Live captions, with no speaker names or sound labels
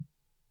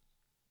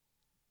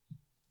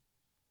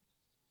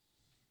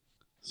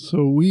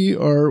So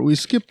we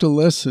skipped a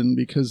lesson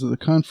because of the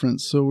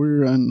conference. So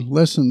we're on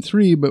lesson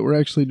 3, but we're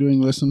actually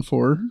doing lesson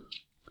 4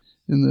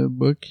 in the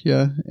book.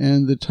 Yeah.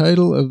 And the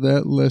title of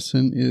that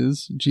lesson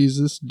is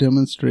Jesus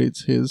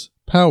Demonstrates His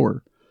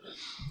Power.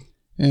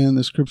 And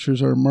the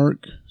scriptures are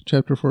Mark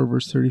chapter 4,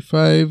 verse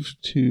 35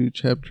 to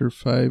chapter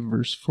 5,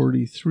 verse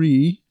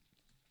 43.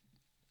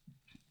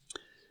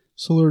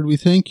 So Lord, we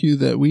thank you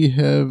that we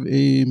have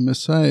a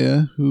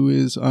Messiah who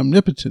is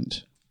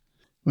omnipotent.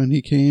 When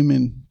he came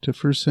into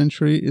first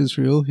century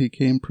Israel, he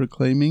came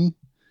proclaiming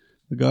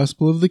the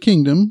gospel of the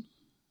kingdom,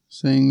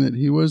 saying that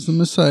he was the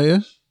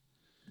Messiah.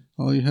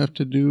 All you have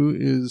to do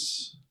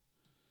is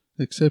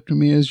accept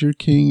me as your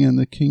king, and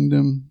the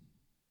kingdom,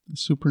 the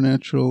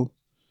supernatural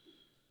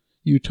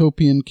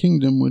utopian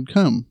kingdom would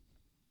come.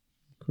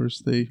 Of course,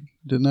 they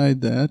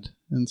denied that,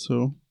 and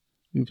so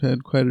we've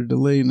had quite a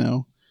delay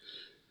now.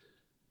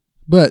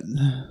 But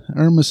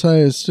our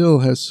Messiah still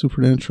has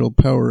supernatural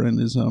power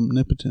and is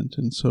omnipotent,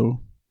 and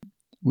so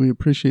we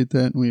appreciate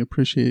that, and we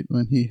appreciate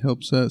when he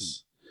helps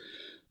us.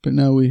 But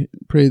now we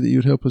pray that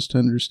you'd help us to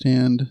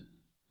understand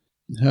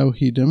how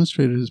he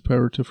demonstrated his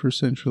power to first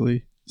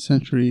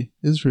century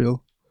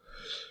Israel,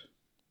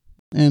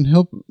 and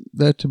help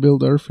that to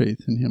build our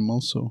faith in him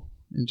also.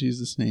 In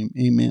Jesus' name,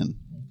 amen.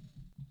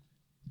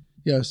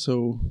 Yeah,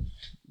 so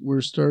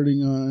we're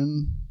starting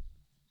on,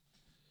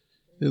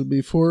 it'll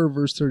be 4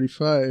 verse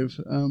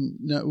 35.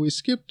 Now, we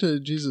skipped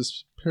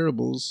Jesus'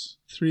 parables,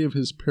 3 of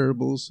his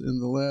parables in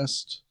the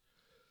last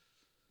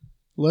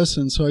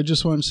lesson, so I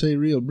just want to say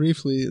real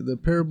briefly, the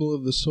parable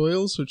of the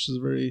soils, which is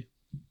a very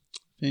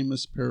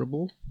famous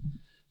parable.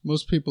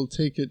 Most people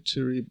take it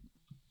to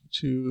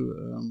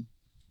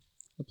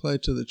apply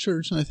to the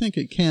church, and I think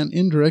it can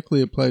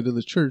indirectly apply to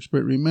the church,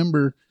 but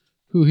remember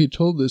who he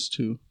told this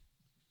to.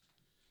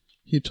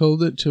 He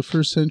told it to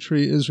first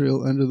century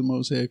Israel under the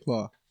Mosaic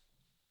Law.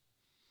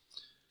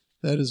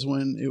 That is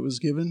when it was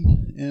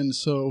given,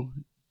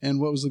 and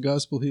what was the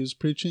gospel he was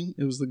preaching?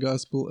 It was the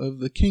gospel of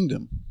the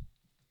kingdom.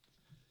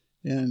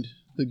 And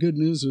the good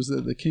news was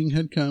that the king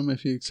had come.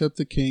 If you accept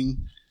the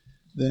king,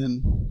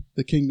 then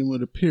the kingdom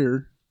would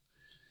appear.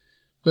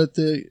 But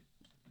the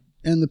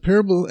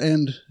parable,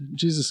 and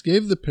Jesus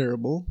gave the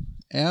parable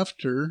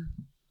after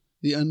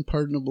the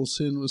unpardonable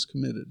sin was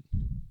committed.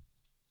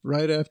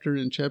 Right after,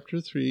 in chapter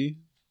 3,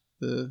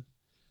 the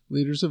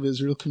leaders of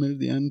Israel committed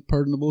the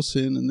unpardonable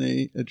sin, and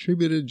they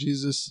attributed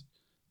Jesus'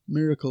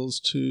 miracles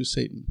to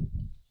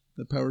Satan,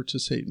 the power to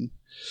Satan.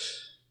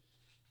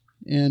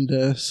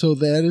 And so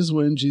that is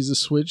when Jesus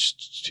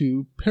switched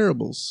to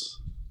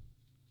parables,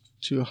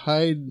 to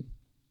hide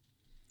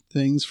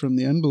things from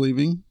the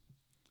unbelieving,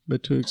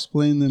 but to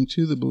explain them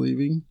to the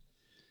believing.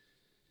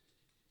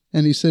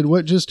 And he said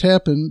what just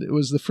happened, it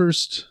was the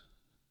first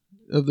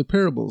of the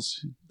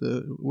parables.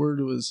 The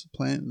word was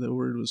planted, the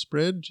word was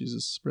spread,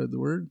 Jesus spread the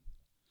word,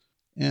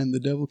 and the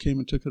devil came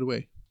and took it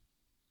away.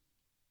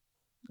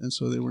 And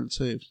so they weren't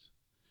saved.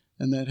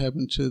 And that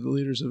happened to the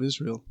leaders of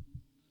Israel.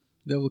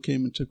 The devil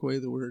came and took away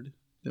the word.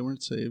 They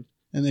weren't saved.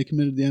 And they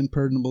committed the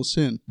unpardonable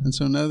sin. And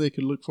so now they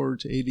could look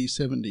forward to AD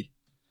 70,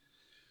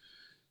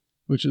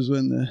 which is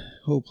when the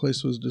whole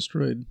place was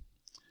destroyed.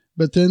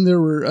 But then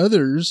there were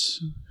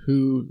others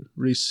who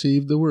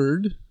received the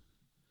word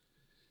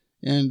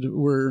and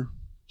were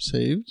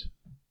saved,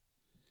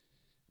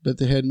 but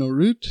they had no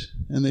root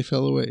and they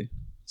fell away.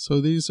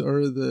 So these are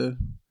and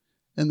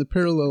the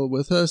parallel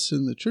with us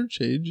in the church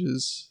age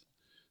is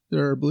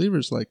there are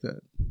believers like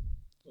that.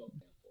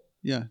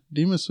 Yeah,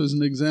 Demas was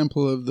an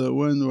example of the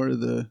one where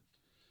the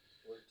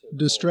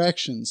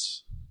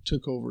distractions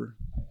took over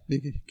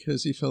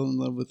because he fell in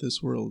love with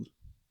this world.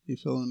 He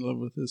fell in love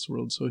with this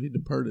world, so he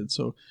departed.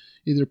 So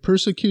either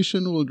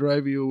persecution will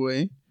drive you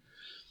away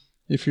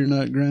if you're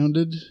not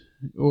grounded,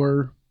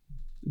 or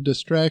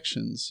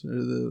distractions, or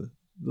the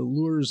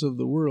lures of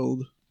the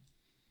world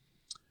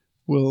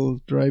will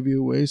drive you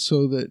away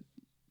so that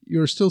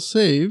you're still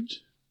saved,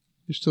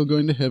 you're still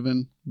going to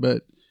heaven,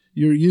 but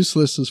you're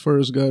useless as far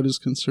as God is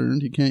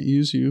concerned. He can't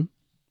use you.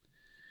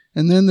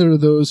 And then there are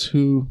those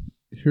who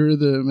hear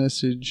the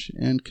message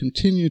and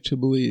continue to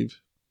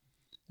believe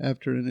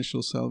after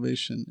initial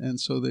salvation. And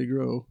so they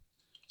grow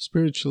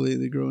spiritually,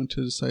 they grow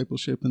into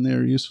discipleship, and they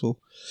are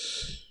useful.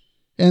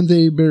 And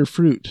they bear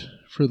fruit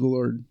for the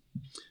Lord.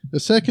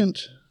 The second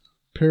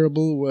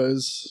parable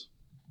was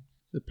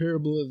the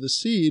parable of the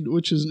seed,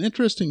 which is an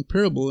interesting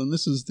parable. And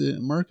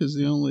Mark is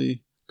the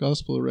only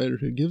gospel writer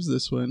who gives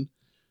this one,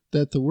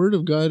 that the word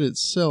of God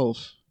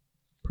itself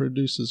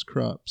produces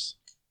crops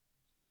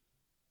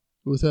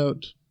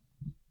without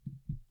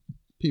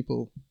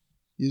people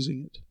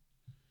using it.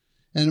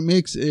 And it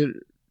makes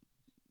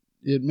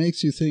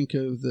you think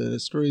of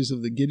the stories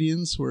of the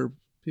Gideons, where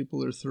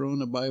people are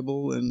thrown a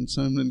Bible and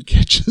someone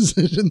catches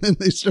it and then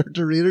they start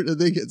to read it and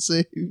they get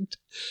saved.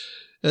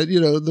 And,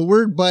 the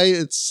word by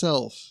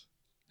itself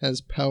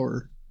has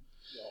power.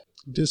 Yeah,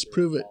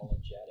 disprove it.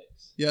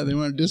 Yeah, they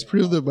want to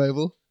disprove the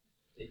Bible.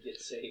 They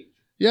get saved.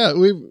 Yeah,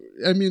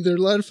 there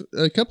are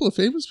a couple of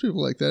famous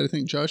people like that. I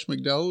think Josh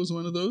McDowell was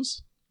one of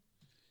those,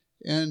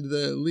 and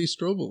the Lee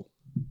Strobel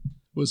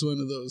was one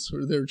of those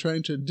where they were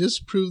trying to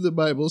disprove the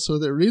Bible, so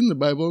they're reading the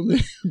Bible and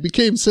they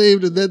became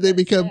saved, and then they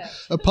become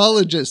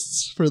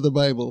apologists for the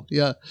Bible.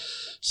 Yeah.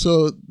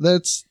 So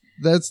that's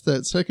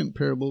that second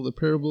parable. The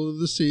parable of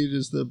the seed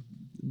is the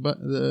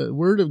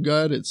Word of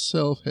God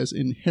itself has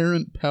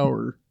inherent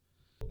power.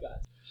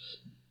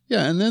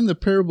 Yeah, and then the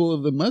parable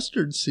of the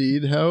mustard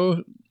seed,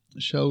 how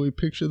shall we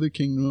picture the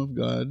kingdom of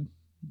God?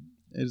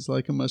 It is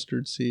like a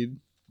mustard seed.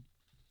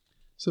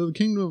 So the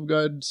kingdom of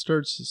God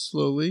starts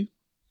slowly,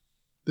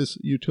 this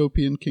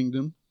utopian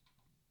kingdom.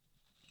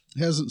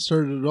 Hasn't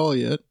started at all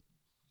yet.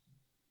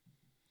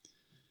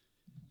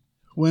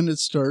 When it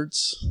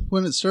starts,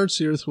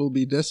 the earth will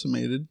be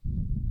decimated.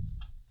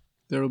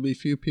 There will be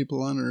few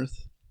people on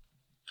earth.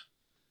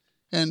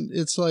 And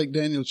it's like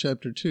Daniel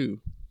chapter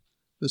 2,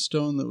 the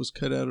stone that was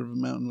cut out of a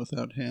mountain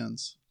without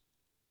hands.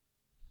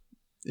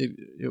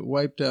 It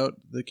wiped out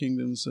the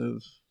kingdoms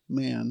of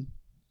man,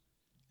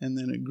 and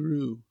then it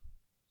grew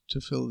to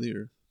fill the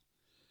earth.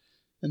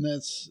 And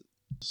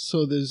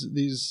so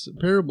these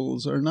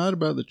parables are not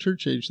about the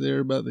church age, they are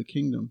about the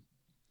kingdom.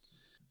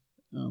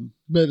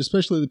 But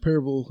especially the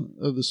parable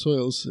of the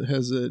soils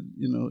has a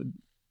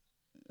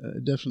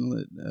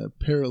definite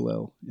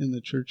parallel in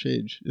the church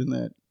age, in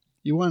that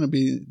you want to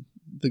be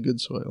the good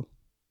soil.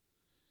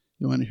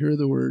 You want to hear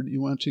the word. You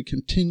want to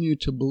continue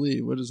to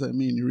believe. What does that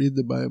mean? You read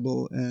the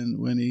Bible, and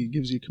when he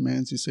gives you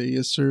commands, you say,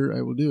 yes, sir,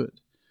 I will do it.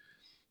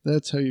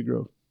 That's how you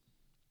grow.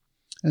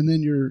 And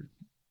then you're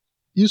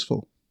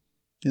useful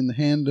in the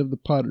hand of the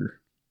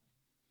potter.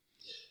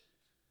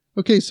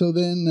 Okay, so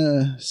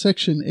then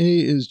section A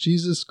is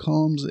Jesus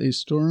calms a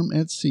storm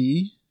at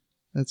sea.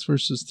 That's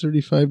verses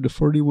 35 to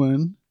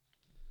 41.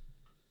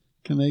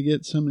 Can I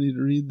get somebody to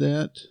read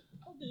that?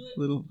 I'll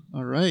do it.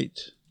 All right.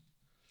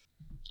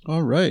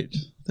 All right.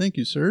 Thank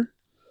you, sir.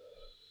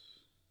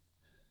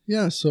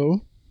 Yeah,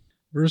 so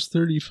verse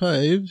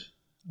 35,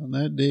 on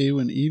that day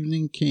when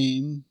evening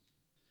came,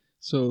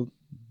 so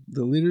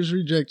the leaders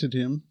rejected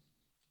him.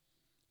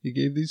 He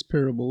gave these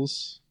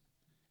parables.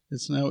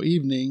 It's now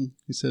evening.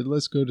 He said,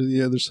 let's go to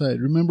the other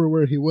side. Remember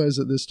where he was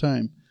at this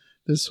time.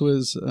 This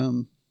was,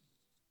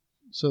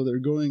 so they're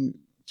going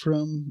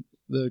from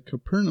the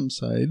Capernaum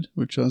side,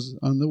 which was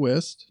on the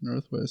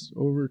northwest,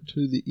 over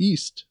to the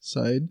east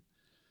side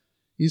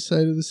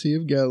of the Sea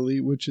of Galilee,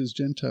 which is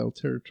Gentile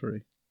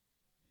territory.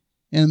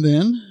 And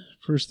then,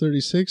 verse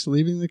 36,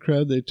 leaving the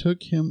crowd, they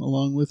took him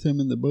along with them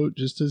in the boat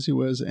just as he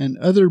was, and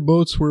other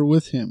boats were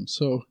with him.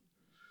 So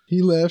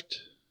he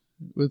left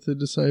with the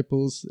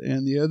disciples,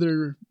 and the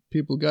other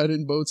people got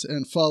in boats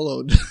and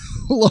followed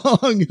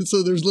along.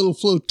 So there's a little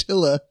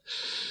flotilla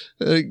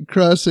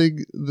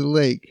crossing the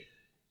lake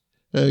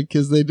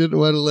because they didn't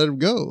want to let him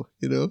go,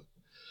 They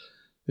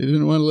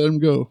didn't want to let him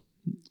go.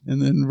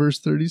 And then verse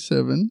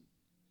 37,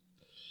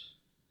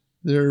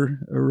 there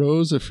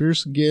arose a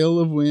fierce gale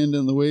of wind,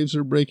 and the waves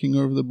were breaking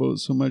over the boat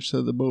so much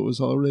that the boat was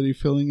already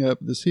filling up.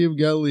 The Sea of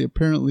Galilee,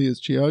 apparently,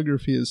 its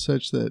geography is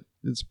such that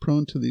it's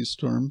prone to these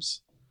storms.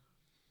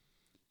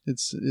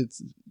 It's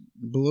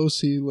below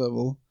sea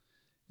level,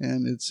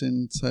 and it's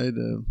inside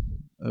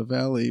a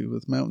valley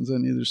with mountains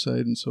on either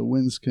side, and so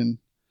winds can,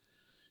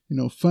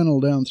 funnel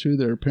down through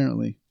there,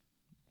 apparently,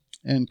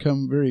 and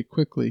come very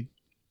quickly.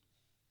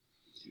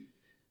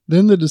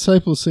 Then the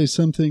disciples say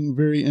something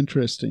very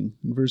interesting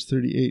in verse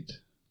 38.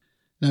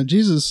 Now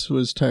Jesus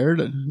was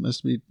tired,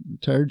 must be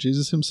tired.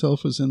 Jesus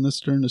himself was in the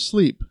stern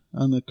asleep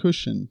on the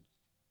cushion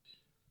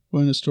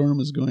when a storm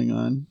was going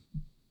on,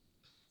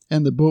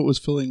 and the boat was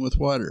filling with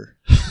water.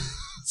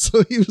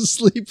 So he was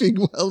sleeping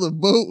while the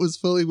boat was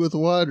filling with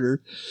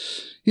water.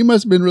 He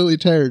must have been really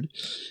tired.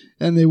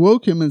 And they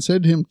woke him and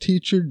said to him,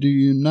 Teacher, do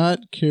you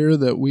not care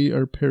that we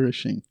are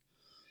perishing?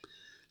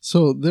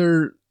 So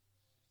their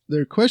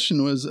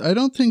question was, I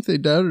don't think they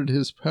doubted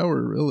his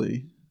power,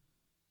 really.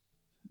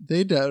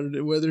 They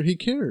doubted whether he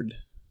cared.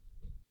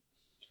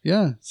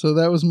 Yeah, so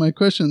that was my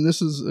question.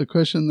 This is a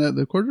question that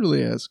the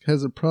Quarterly asked.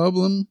 Has a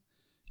problem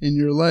in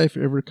your life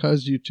ever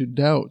caused you to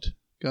doubt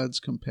God's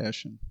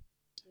compassion?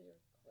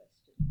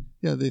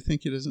 Yeah, they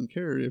think he doesn't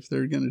care if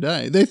they're going to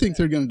die. They think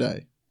they're going to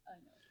die.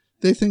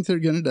 They think they're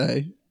going to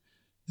die.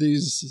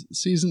 These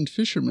seasoned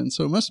fishermen,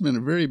 so it must have been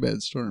a very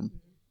bad storm.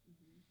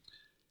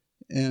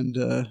 And,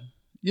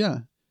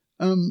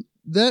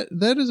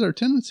 that is our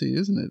tendency,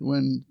 isn't it?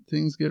 When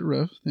things get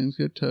rough, things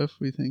get tough,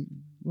 we think,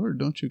 Lord,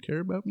 don't you care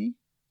about me?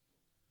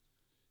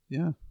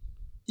 Yeah.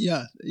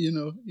 Yeah,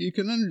 you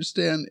can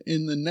understand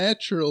in the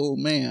natural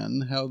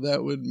man how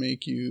that would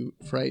make you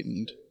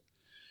frightened.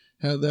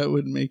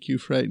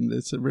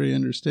 It's a very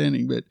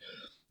understanding. But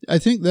I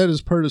think that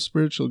is part of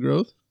spiritual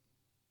growth,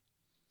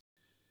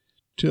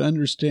 to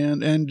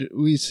understand. And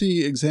we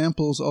see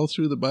examples all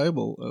through the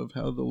Bible of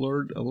how the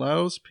Lord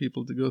allows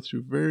people to go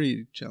through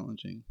very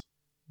challenging.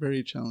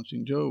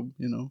 Job,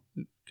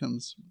 it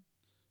comes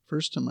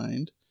first to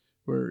mind,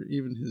 where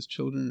even his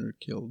children are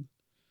killed.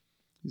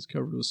 He's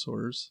covered with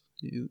sores.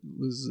 He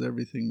loses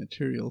everything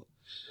material.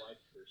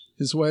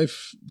 His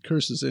wife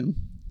curses him.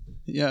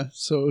 Yeah,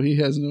 so he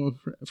has no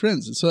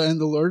friends. And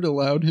the Lord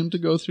allowed him to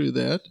go through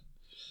that.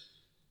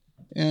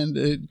 And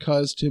it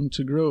caused him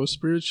to grow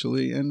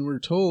spiritually. And we're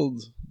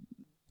told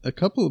a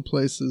couple of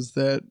places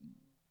that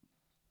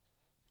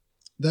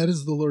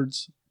is the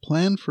Lord's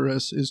plan for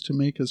us, is to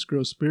make us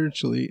grow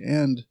spiritually.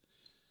 And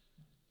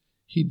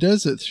he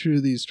does it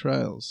through these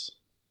trials.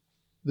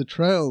 The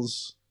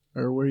trials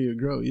are where you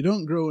grow. You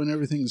don't grow when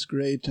everything's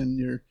great and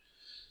you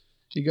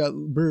got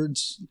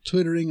birds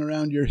twittering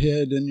around your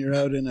head and you're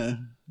out in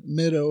a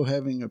meadow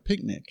having a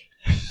picnic.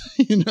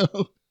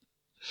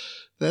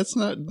 That's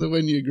not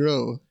when you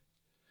grow.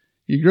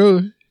 You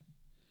grow.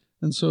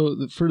 And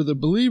so for the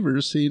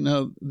believers, see,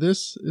 now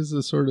this is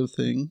the sort of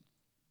thing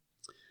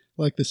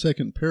like the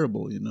second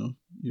parable,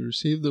 you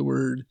receive the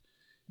word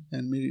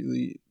and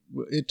immediately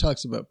it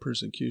talks about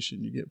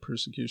persecution. You get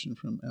persecution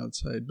from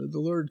outside, but the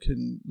Lord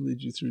can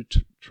lead you through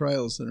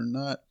trials that are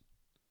not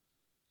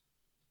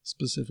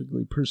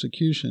specifically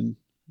persecution,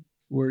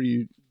 where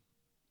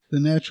the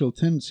natural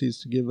tendency is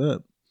to give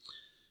up.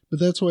 But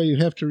that's why you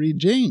have to read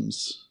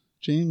James.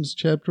 James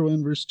chapter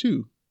 1, verse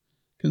 2.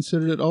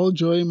 Consider it all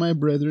joy, my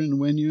brethren,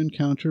 when you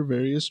encounter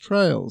various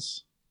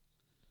trials,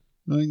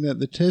 knowing that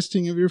the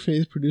testing of your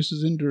faith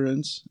produces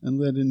endurance, and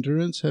let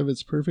endurance have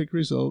its perfect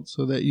result,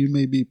 so that you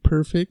may be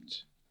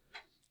perfect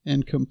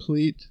and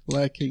complete,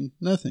 lacking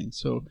nothing.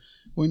 So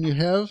when you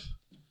have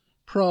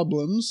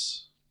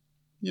problems,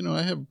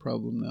 I have a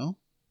problem now.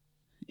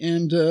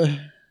 And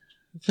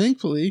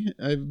thankfully,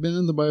 I've been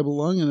in the Bible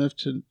long enough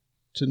to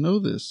know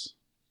this.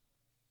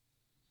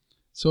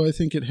 So I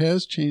think it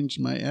has changed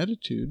my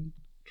attitude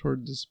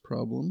toward this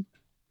problem.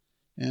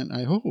 And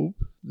I hope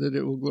that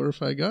it will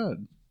glorify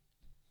God.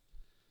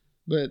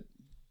 But,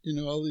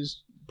 all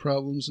these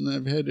problems, and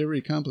I've had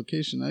every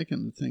complication I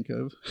can think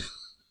of.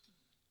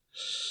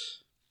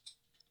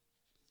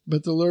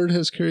 But the Lord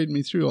has carried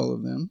me through all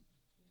of them.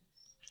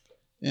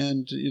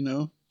 And,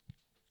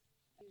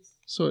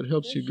 so it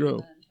helps you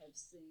grow.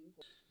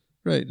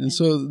 Right. And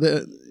so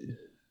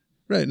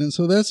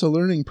that's a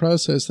learning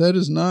process. That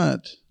is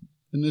not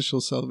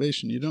initial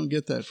salvation. You don't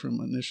get that from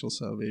initial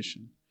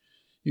salvation.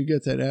 You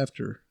get that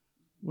after,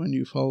 when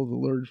you follow the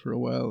Lord for a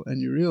while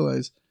and you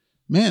realize,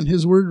 man,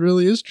 his word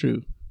really is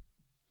true.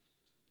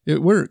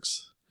 It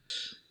works.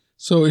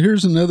 So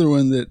here's another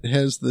one that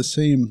has the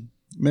same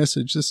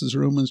message. This is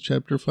Romans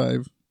chapter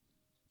 5,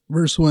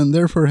 verse 1.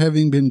 Therefore,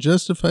 having been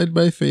justified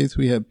by faith,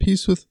 we have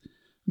peace with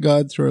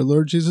God through our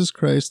Lord Jesus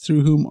Christ,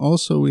 through whom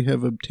also we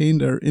have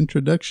obtained our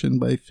introduction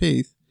by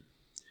faith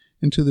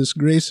into this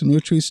grace in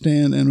which we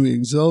stand, and we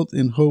exult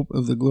in hope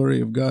of the glory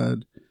of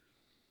God.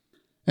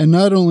 And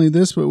not only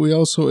this, but we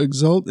also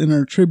exult in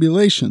our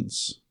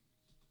tribulations,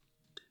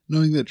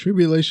 knowing that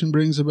tribulation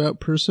brings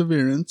about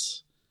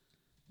perseverance,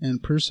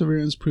 and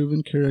perseverance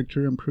proven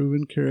character, and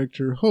proven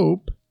character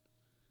hope.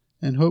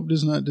 And hope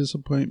does not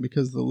disappoint,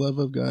 because the love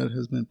of God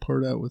has been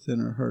poured out within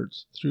our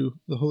hearts through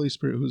the Holy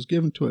Spirit who is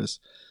given to us.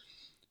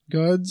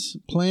 God's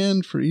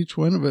plan for each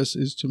one of us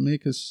is to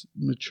make us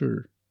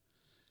mature.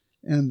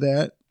 And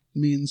that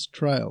means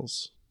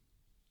trials.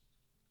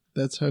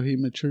 That's how he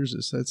matures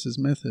us. That's his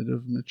method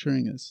of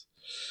maturing us.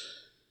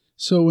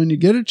 So when you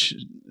get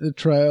a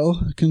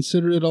trial,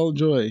 consider it all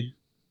joy.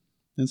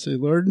 And say,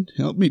 Lord,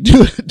 help me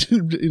do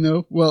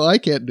it. Well, I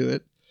can't do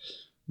it,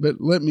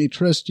 but let me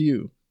trust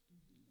you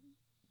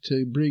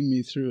to bring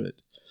me through it.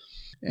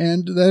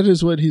 And that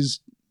is what he's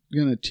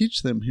going to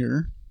teach them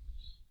here.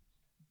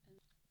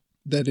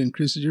 That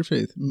increases your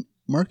faith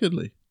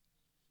markedly.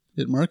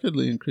 It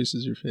markedly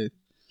increases your faith.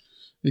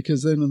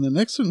 Because then when the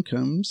next one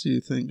comes, you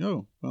think,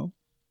 oh, well,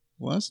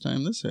 last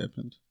time this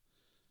happened.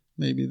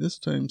 Maybe this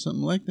time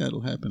something like that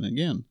will happen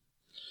again.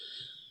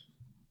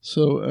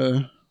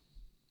 So,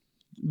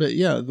 but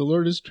yeah, the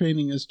Lord is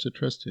training us to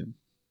trust him.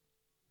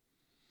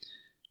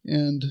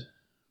 And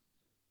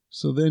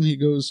so then he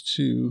goes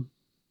to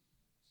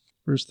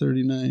verse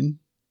 39.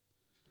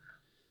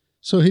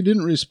 So he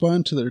didn't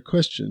respond to their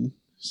question.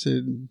 He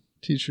said,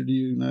 Teacher, do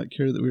you not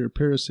care that we are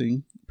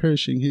perishing?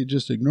 He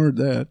just ignored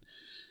that.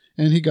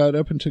 And he got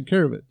up and took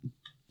care of it.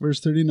 Verse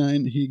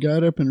 39, he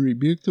got up and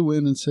rebuked the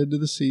wind and said to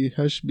the sea,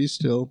 Hush, be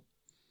still.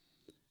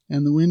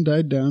 And the wind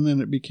died down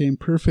and it became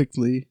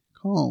perfectly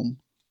calm.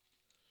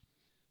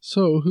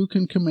 So who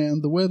can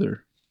command the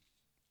weather?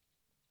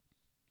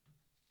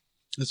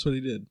 That's what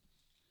he did.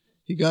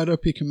 He got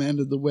up, he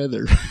commanded the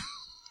weather.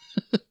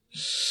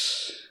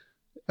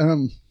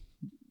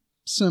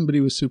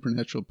 Somebody with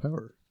supernatural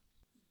power.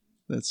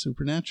 That's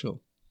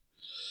supernatural.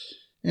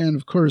 And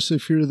of course,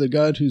 if you're the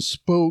God who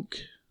spoke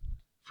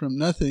from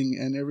nothing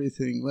and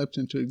everything leapt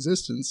into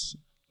existence,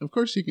 of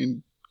course you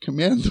can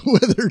command the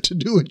weather to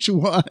do what you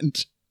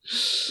want.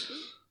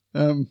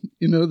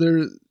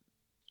 There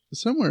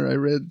somewhere I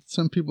read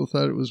some people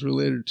thought it was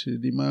related to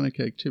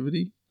demonic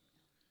activity.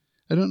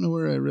 I don't know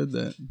where I read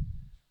that.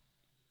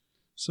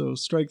 So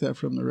strike that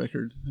from the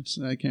record.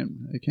 I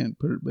can't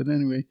put it. But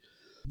anyway,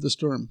 the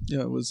storm.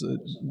 Yeah, it was a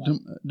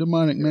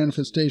demonic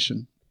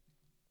manifestation.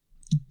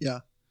 Yeah.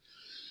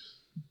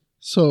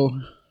 So,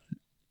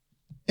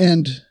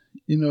 and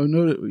you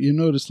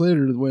notice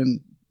later when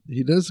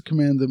he does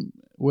command them,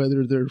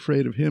 whether they're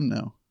afraid of him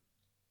now.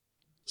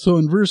 So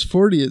in verse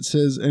 40 it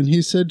says, "And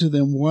he said to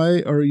them,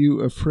 'Why are you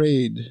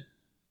afraid?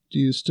 Do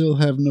you still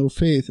have no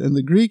faith?'" And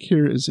the Greek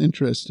here is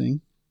interesting.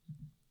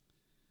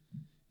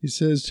 He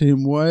says to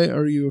him, "Why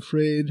are you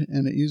afraid?"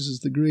 And it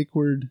uses the Greek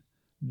word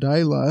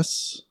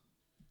dailos,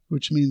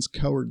 which means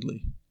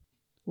cowardly.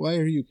 Why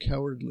are you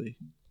cowardly?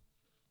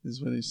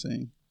 Is what he's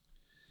saying.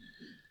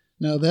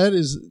 Now that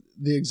is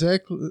the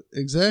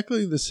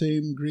exactly the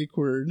same Greek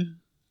word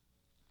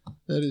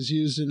that is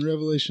used in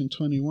Revelation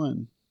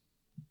 21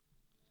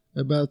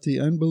 about the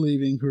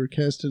unbelieving who are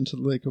cast into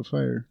the lake of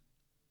fire.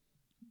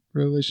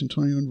 Revelation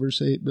 21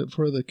 verse 8, "But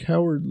for the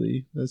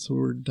cowardly," that's the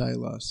word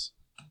dailos,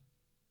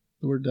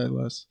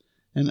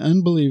 "and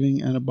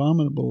unbelieving and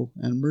abominable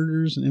and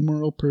murderers and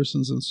immoral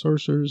persons and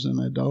sorcerers and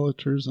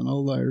idolaters and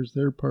all liars,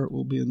 their part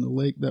will be in the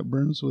lake that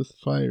burns with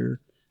fire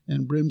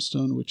and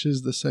brimstone, which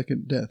is the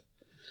second death."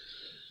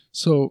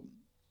 So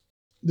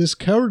this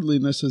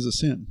cowardliness is a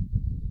sin.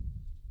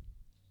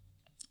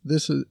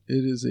 It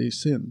is a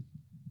sin.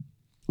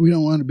 We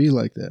don't want to be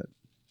like that.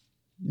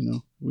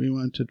 We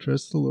want to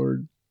trust the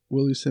Lord.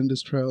 Will he send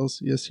us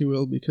trials? Yes, he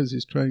will, because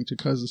he's trying to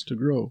cause us to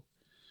grow.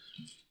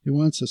 He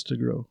wants us to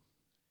grow.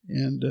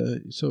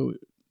 And so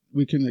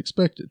we can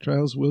expect it.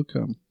 Trials will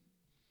come.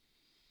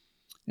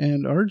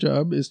 And our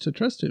job is to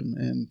trust him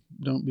and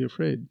don't be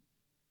afraid.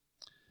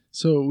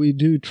 So we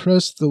do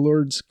trust the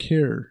Lord's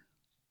care.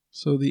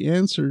 So the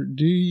answer,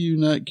 do you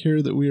not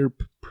care that we are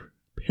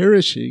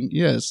perishing?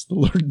 Yes, the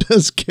Lord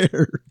does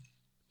care.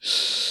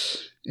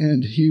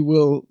 And he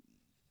will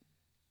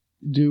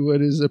do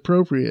what is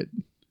appropriate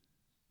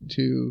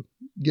to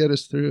get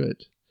us through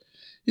it.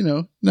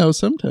 Now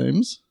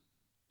sometimes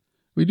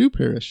we do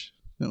perish,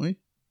 don't we?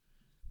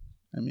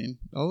 I mean,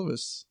 all of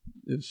us,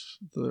 if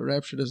the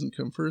rapture doesn't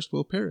come first,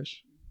 will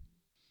perish.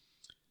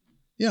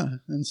 Yeah,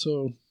 and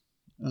so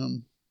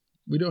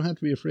we don't have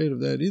to be afraid of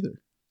that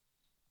either,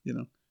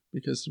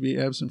 because to be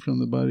absent from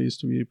the body is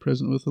to be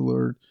present with the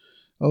Lord.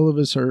 All of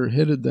us are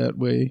headed that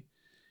way,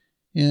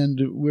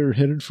 and we're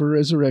headed for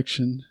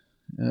resurrection,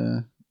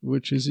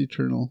 which is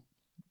eternal.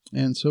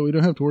 And so we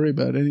don't have to worry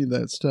about any of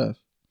that stuff.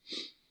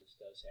 This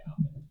does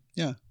happen.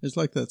 Yeah, it's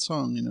like that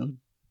song,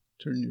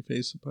 "Turn your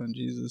face upon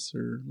Jesus,"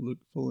 or "Look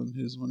full in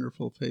his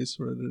wonderful face,"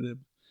 and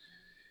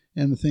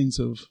the things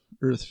of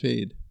earth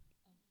fade.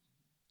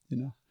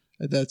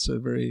 That's a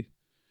very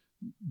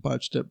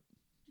botched up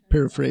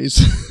paraphrase.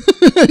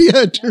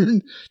 Yeah,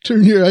 turn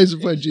your eyes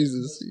upon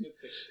Jesus.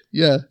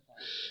 Yeah.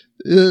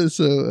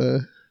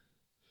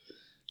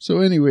 So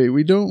anyway,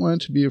 we don't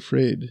want to be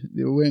afraid.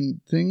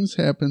 When things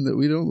happen that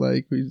we don't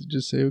like, we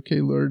just say,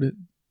 "Okay, Lord,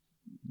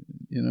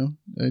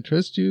 I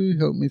trust you.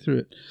 Help me through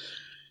it."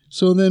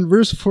 So then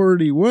verse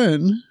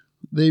 41,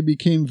 "They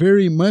became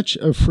very much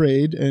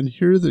afraid," and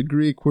here the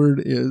Greek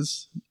word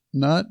is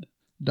not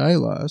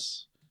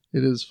dailos,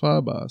 it is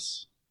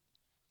phobos.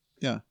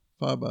 Yeah,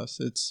 phobos.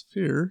 It's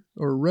fear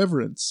or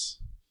reverence.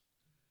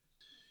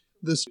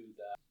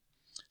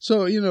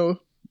 So,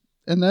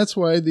 and that's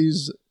why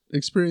these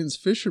experienced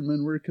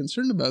fishermen were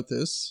concerned about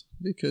this,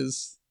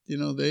 because,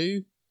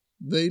 they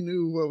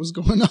knew what was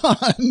going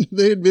on.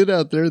 They had been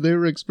out there. They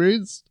were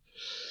experienced.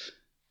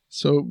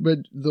 So,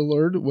 but the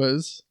Lord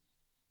was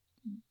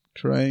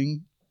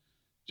trying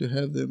to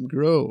have them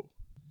grow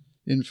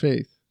in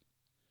faith.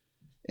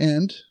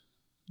 And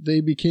they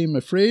became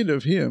afraid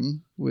of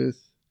him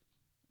with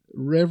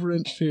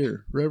reverent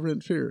fear.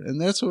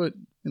 And that's what,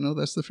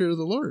 that's the fear of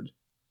the Lord.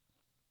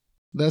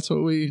 That's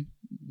what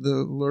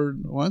the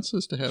Lord wants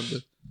us to have,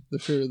 the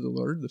fear of the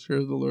Lord. The fear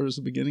of the Lord is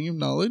the beginning of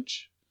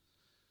knowledge.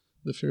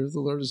 The fear of the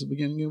Lord is the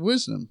beginning of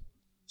wisdom.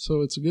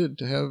 So it's good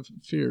to have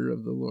fear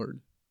of the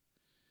Lord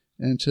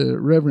and to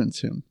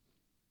reverence him.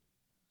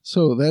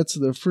 So that's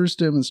the first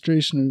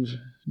demonstration of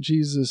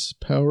Jesus'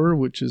 power,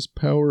 which is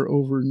power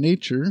over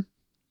nature.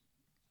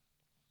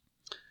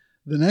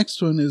 The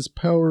next one is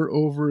power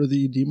over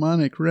the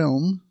demonic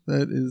realm.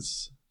 That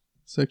is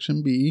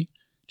section B.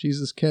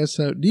 Jesus casts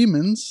out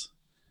demons.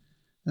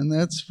 And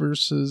that's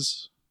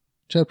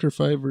chapter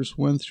 5, verse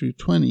 1 through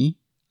 20.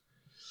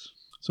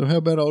 So how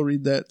about I'll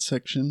read that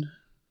section?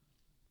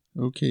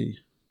 Okay.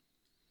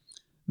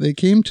 "They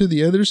came to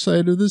the other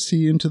side of the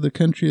sea into the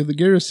country of the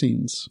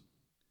Gerasenes.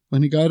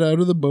 When he got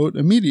out of the boat,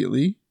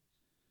 immediately,"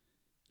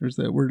 there's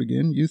that word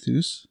again,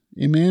 euthus,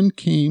 a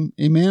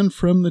man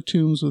from the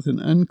tombs with an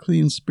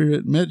unclean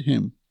spirit met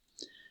him.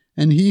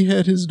 And he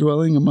had his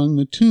dwelling among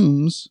the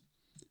tombs,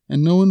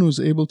 and no one was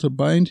able to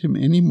bind him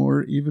any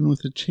more, even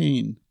with a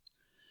chain,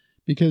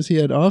 because he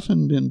had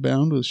often been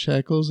bound with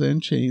shackles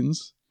and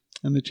chains,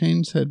 and the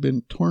chains had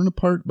been torn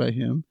apart by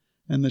him,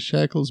 and the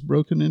shackles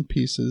broken in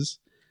pieces,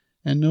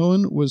 and no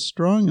one was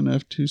strong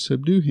enough to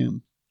subdue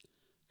him.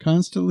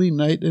 Constantly,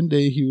 night and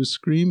day, he was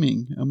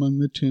screaming among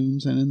the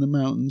tombs and in the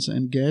mountains,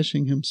 and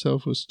gashing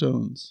himself with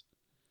stones.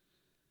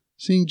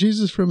 Seeing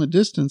Jesus from a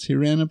distance, he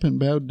ran up and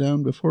bowed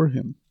down before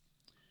him.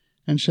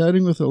 And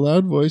shouting with a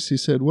loud voice, he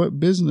said, "What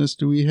business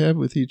do we have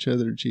with each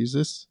other,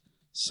 Jesus,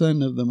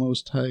 Son of the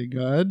Most High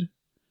God?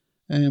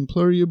 I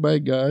implore you by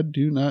God,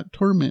 do not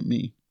torment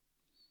me."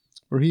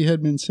 For he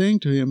had been saying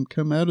to him,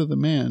 "Come out of the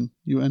man,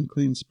 you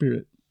unclean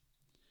spirit."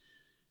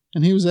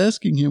 And he was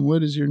asking him,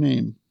 "What is your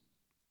name?"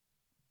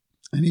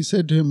 And he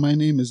said to him, "My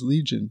name is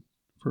Legion,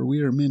 for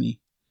we are many."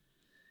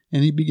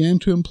 And he began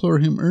to implore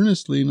him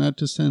earnestly not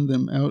to send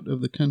them out of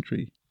the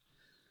country.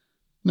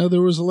 Now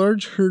there was a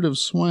large herd of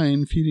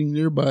swine feeding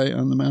nearby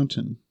on the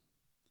mountain.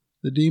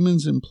 The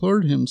demons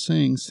implored him,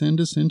 saying, "Send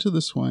us into the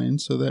swine,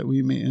 so that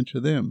we may enter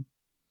them."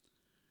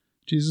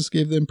 Jesus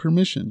gave them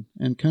permission,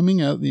 and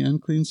coming out, the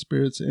unclean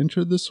spirits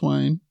entered the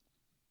swine,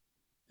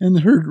 and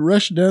the herd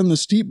rushed down the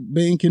steep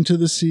bank into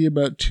the sea,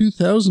 about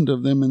 2,000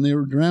 of them, and they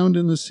were drowned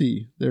in the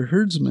sea. Their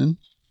herdsmen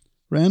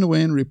ran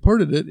away and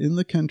reported it in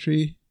the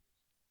country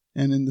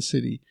and in the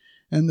city,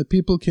 and the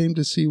people came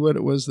to see what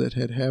it was that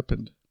had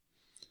happened.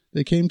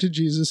 They came to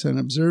Jesus and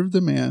observed the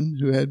man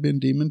who had been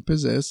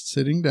demon-possessed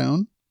sitting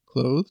down,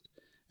 clothed,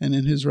 and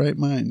in his right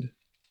mind,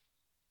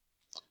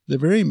 the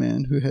very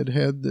man who had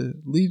had the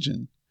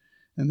legion,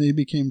 and they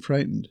became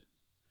frightened.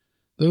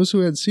 Those who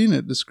had seen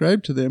it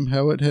described to them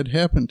how it had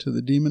happened to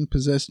the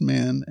demon-possessed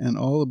man and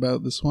all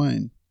about the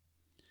swine.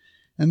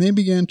 And they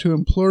began to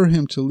implore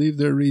him to leave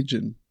their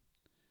region.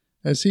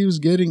 As he was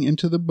getting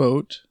into the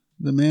boat,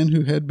 the man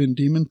who had been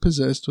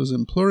demon-possessed was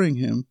imploring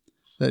him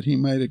that he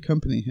might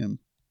accompany him.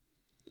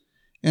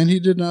 And he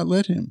did not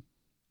let him,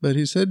 but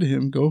he said to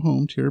him, "Go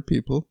home to your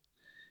people,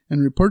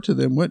 and report to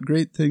them what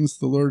great things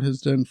the Lord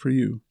has done for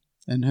you,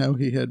 and how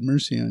he had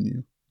mercy on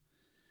you."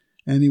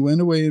 And he went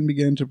away and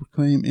began to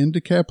proclaim in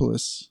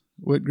Decapolis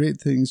what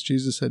great things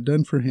Jesus had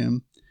done for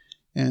him,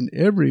 and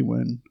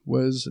everyone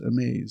was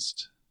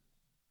amazed.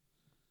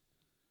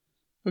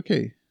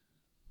 Okay,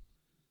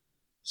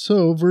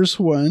 so verse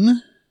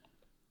 1,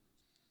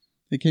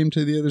 they came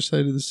to the other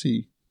side of the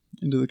sea,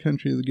 into the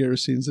country of the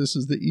Gerasenes. This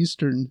is the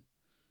eastern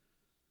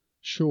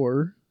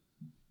shore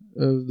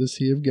of the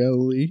Sea of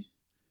Galilee,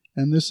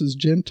 and this is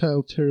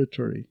Gentile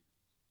territory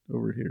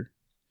over here.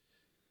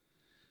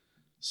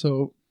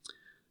 So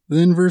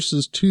then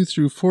verses 2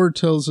 through 4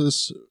 tells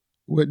us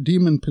what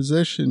demon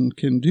possession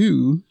can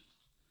do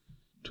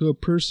to a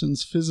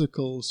person's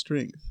physical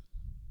strength.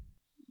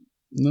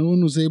 No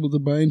one was able to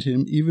bind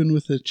him, even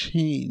with a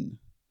chain.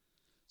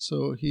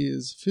 So he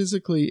is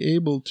physically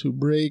able to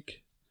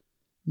break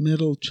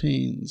metal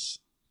chains.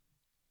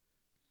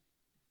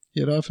 He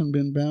had often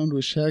been bound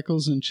with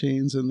shackles and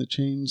chains, and the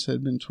chains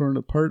had been torn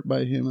apart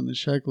by him and the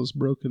shackles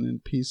broken in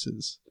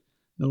pieces.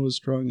 No one was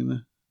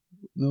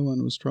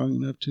strong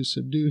enough to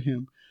subdue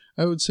him.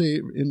 I would say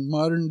in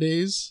modern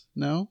days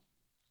now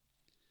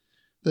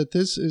that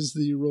this is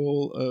the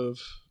role of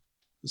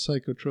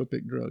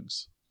psychotropic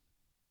drugs.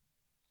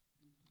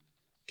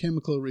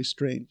 Chemical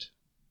restraint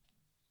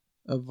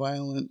of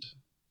violent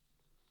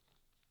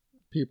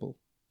people.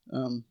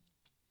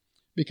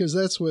 Because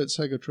that's what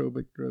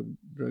psychotropic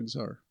drugs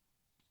are.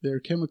 They're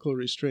chemical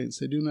restraints.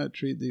 They do not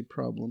treat the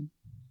problem,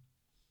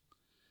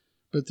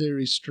 but they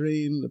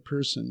restrain the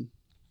person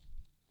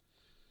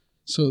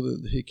so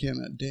that he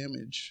cannot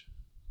damage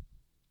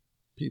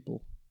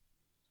people.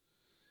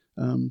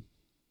 And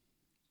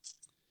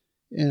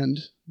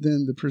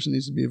then the person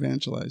needs to be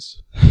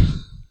evangelized.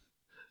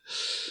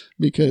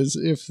 Because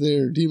if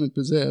they're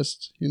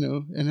demon-possessed,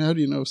 and how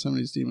do you know if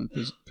somebody's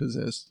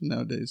demon-possessed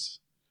nowadays?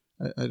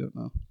 I don't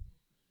know.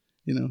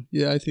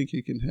 I think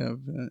you can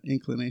have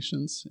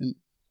inclinations, and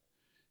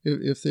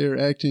if they're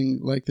acting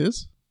like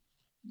this,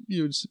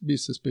 you would be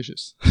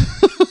suspicious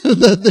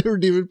that they were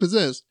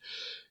demon-possessed.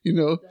 Don't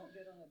get on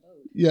a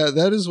boat. Yeah,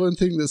 that is one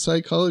thing that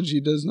psychology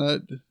does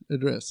not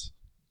address,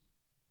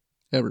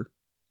 ever.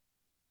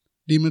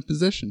 Demon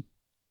possession,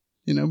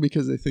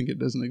 because they think it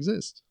doesn't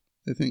exist.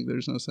 They think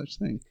there's no such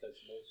thing.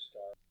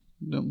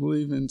 Don't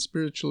believe in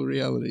spiritual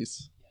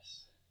realities.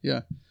 Yes.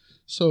 Yeah.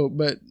 So,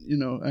 but,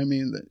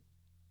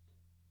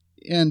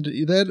 and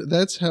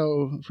that's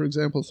how, for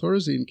example,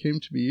 Thorazine came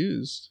to be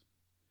used.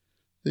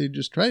 They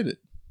just tried it.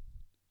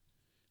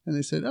 And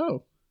they said,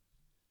 "Oh,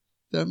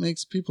 that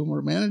makes people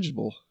more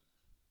manageable."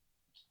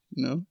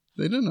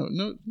 They don't know.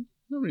 No,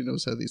 nobody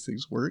knows how these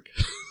things work.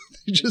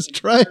 They just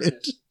try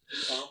it.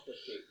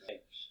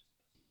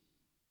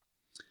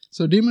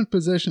 So demon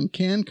possession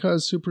can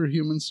cause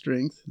superhuman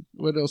strength.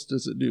 What else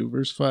does it do?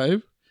 Verse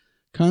 5,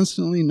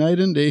 constantly night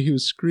and day he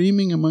was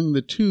screaming among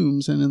the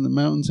tombs and in the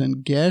mountains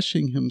and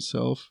gashing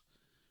himself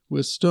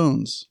with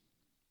stones.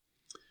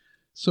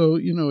 So,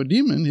 a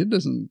demon, it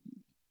doesn't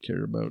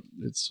care about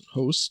its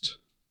host.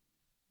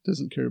 It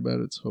doesn't care about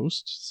its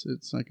host.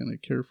 It's not going to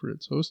care for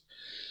its host.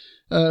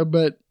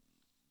 But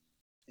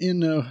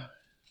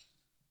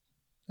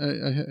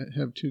I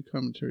have two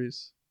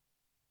commentaries.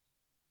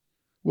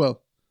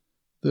 Well,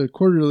 the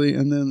quarterly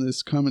and then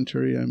this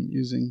commentary I'm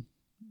using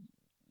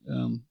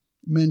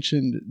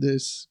mentioned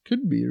this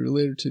could be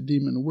related to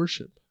demon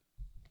worship.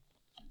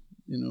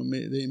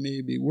 They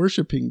may be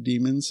worshiping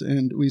demons,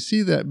 and we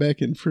see that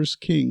back in 1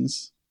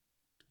 Kings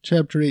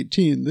chapter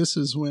 18. This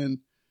is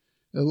when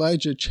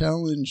Elijah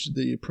challenged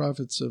the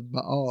prophets of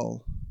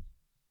Baal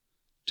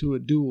to a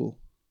duel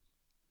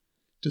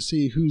to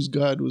see whose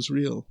God was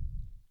real.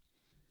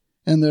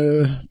 And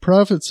the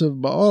prophets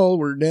of Baal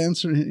were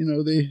dancing,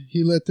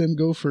 he let them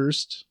go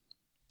first.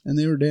 And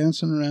they were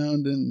dancing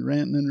around and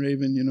ranting and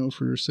raving,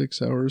 for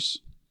 6 hours.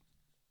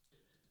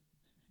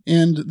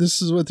 And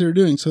this is what they're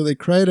doing. So they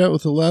cried out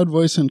with a loud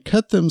voice and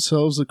cut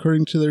themselves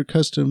according to their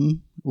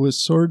custom with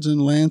swords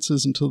and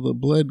lances until the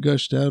blood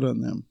gushed out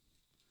on them.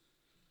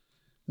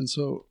 And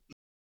so,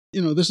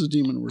 this is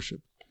demon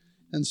worship.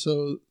 And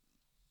so,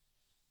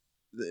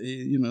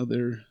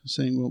 they're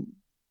saying, well,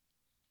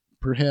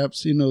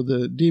 perhaps,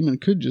 the demon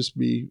could just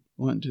be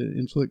wanting to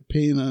inflict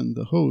pain on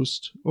the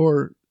host,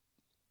 or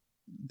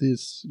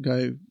this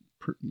guy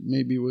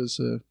maybe was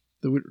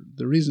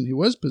the reason he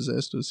was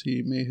possessed was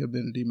he may have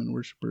been a demon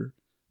worshiper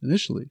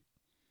initially.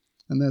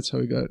 And that's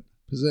how he got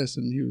possessed,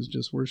 and he was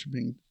just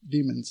worshiping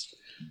demons.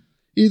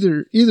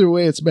 Either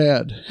way, it's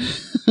bad.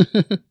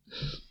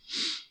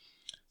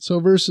 So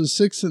verses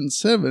 6 and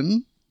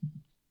 7,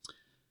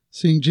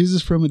 seeing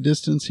Jesus from a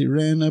distance, he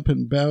ran up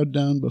and bowed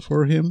down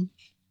before him.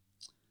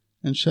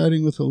 And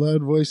shouting with a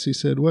loud voice, he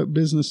said, "What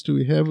business do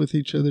we have with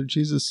each other?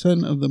 Jesus,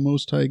 Son of the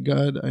Most High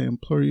God, I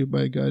implore you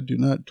by God, do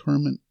not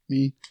torment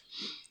me."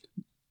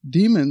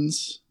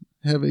 Demons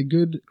have a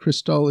good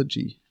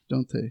Christology,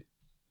 don't they?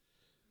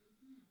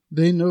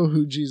 They know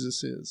who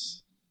Jesus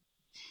is.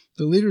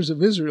 The leaders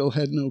of Israel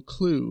had no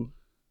clue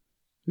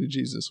who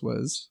Jesus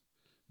was,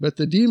 but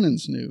the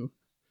demons knew.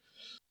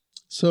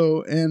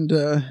 So, and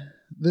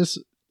this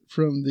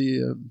from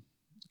the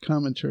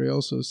commentary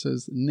also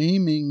says,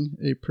 naming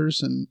a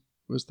person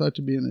was thought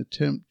to be an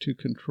attempt to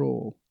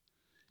control.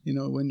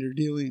 When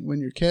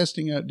you're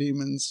casting out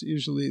demons,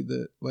 usually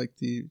the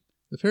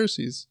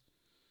Pharisees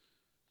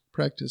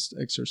practiced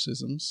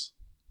exorcisms.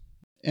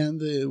 And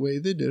the way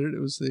they did it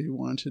was they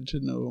wanted to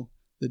know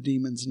the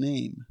demon's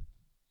name.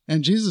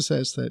 And Jesus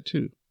asked that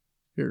too.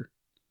 Here,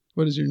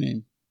 what is your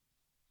name?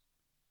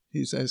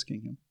 He's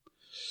asking him.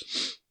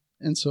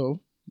 And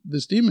so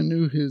this demon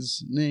knew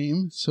his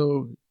name,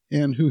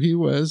 and who he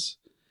was,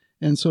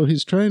 and so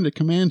he's trying to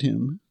command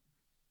him,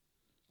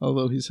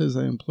 although he says,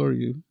 "I implore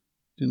you,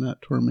 do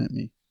not torment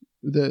me."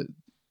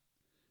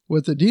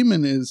 What the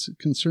demon is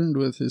concerned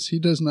with is he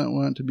does not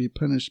want to be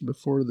punished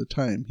before the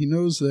time. He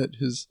knows that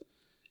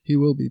he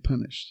will be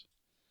punished.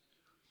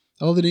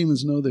 All the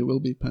demons know they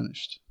will be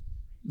punished.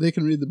 They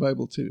can read the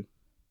Bible too.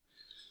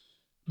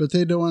 But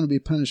they don't want to be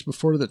punished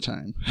before the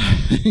time,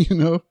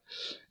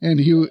 And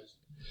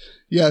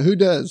who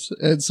does?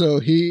 And so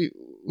he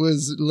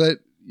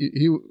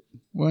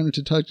wanted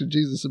to talk to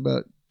Jesus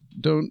about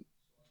don't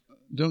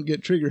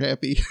get trigger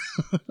happy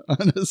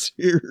on us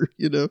here,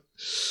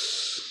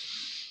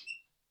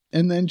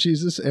 And then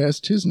Jesus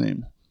asked his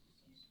name,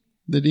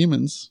 the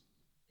demons,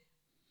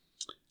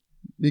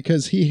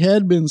 because he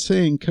had been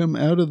saying, "Come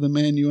out of the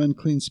man, you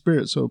unclean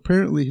spirit." So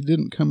apparently he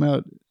didn't come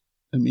out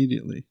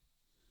immediately.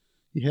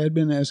 He had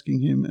been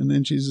asking him, and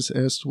then Jesus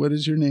asked, "What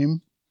is your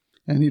name?"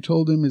 And he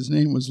told him his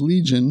name was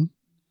Legion,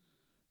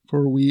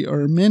 for we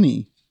are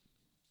many.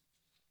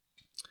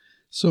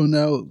 So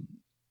now,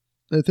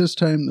 at this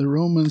time, the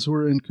Romans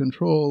were in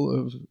control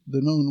of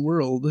the known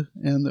world,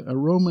 and a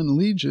Roman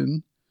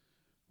legion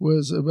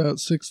was about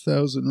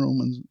 6,000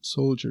 Roman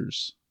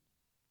soldiers.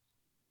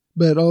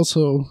 But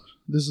also,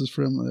 this is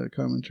from the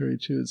commentary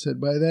too, it said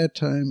by that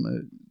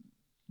time,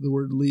 the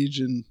word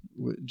legion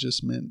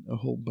just meant a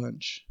whole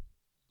bunch,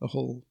 a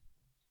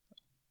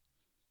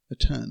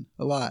ton,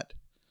 a lot.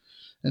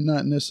 And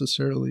not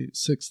necessarily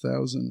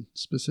 6,000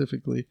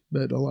 specifically,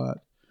 but a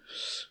lot.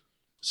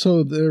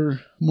 So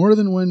more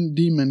than one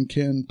demon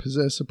can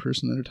possess a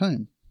person at a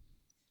time.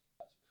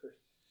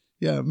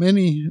 Yeah,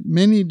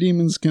 many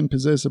demons can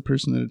possess a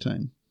person at a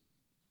time.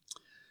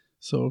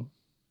 So,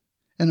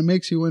 and it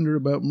makes you wonder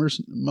about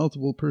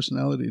multiple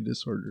personality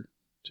disorder,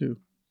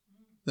 too.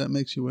 That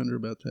makes you wonder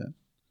about that.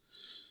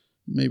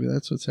 Maybe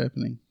that's what's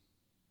happening.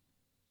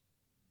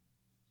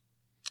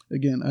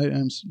 Again,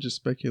 I'm just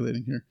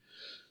speculating here.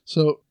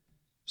 So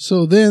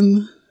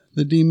then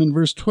the demon,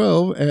 verse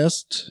 12,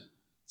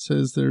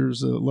 says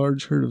there's a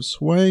large herd of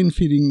swine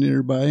feeding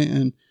nearby,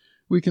 and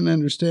we can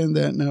understand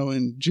that now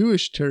in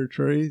Jewish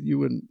territory, you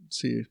wouldn't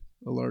see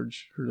a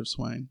large herd of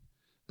swine,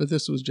 but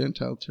this was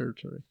Gentile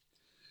territory.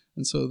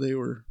 And so they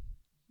were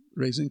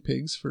raising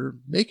pigs for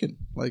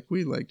bacon, like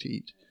we like to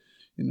eat.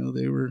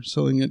 They were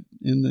selling it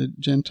in the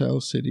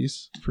Gentile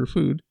cities for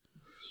food.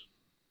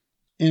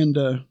 And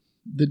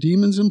the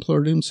demons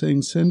implored him,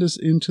 saying, "Send us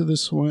into the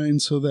swine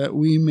so that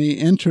we may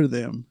enter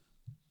them."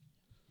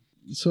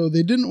 So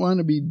they didn't want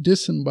to be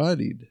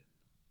disembodied,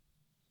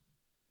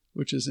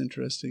 which is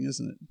interesting,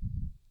 isn't it?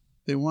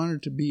 They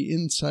wanted to be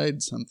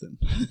inside something,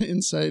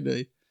 inside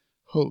a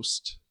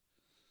host.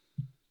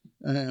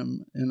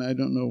 And I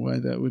don't know why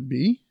that would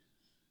be.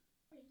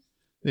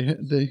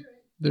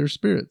 They're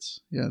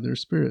spirits. Yeah, they're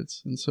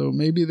spirits. And so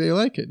maybe they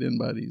like it in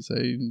bodies.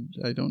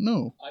 I don't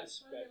know. I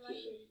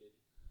speculated.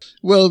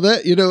 Well,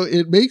 that,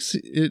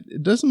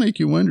 it doesn't make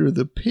you wonder.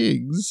 The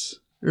pigs,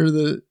 or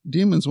the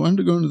demons, wanted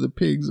to go into the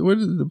pigs. What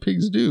did the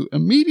pigs do?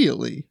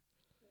 Immediately,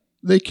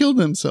 they killed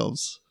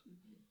themselves.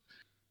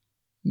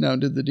 Now,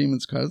 did the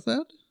demons cause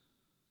that?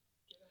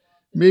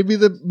 Maybe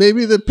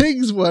the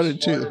pigs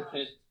wanted to. Water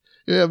pit.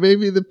 Yeah,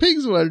 maybe the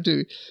pigs wanted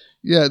to.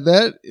 Yeah,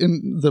 that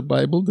in the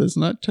Bible does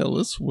not tell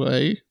us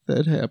why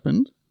that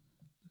happened.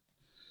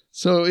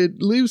 So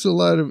it leaves a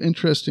lot of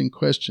interesting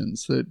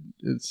questions that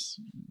it's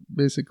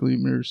basically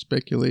mere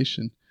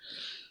speculation.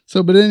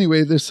 So, but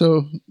anyway,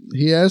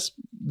 they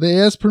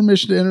asked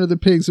permission to enter the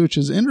pigs, which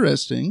is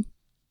interesting.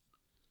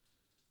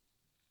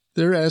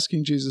 They're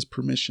asking Jesus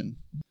permission,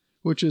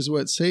 which is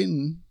what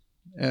Satan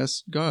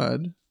asked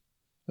God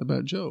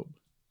about Job.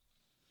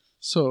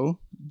 So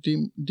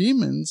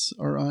demons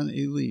are on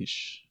a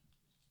leash.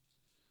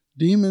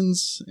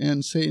 Demons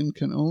and Satan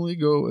can only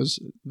go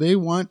they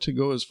want to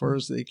go as far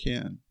as they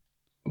can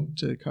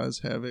to cause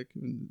havoc,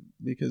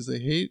 because they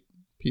hate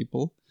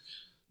people.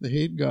 They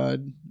hate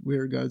God. We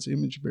are God's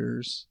image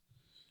bearers.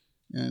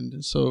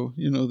 And so,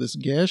 this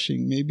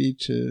gashing may be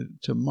to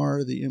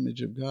mar the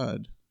image of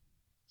God.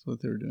 That's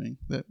what they were doing.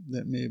 That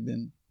may have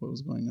been what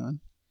was going on.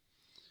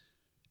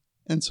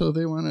 And so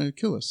they want to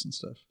kill us and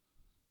stuff.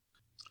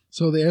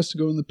 So they asked to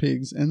go in the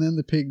pigs, and then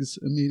the pigs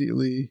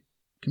immediately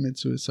commit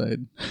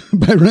suicide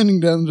by running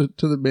down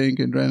to the bank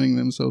and drowning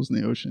themselves in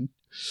the ocean.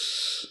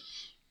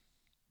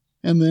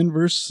 And then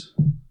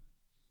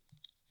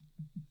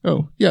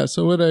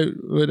so what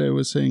I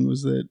was saying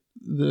was that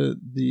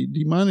the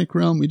demonic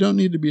realm, we don't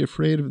need to be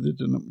afraid of the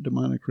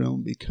demonic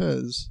realm,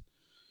 because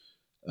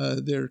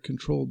they're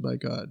controlled by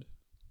God.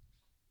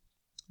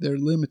 They're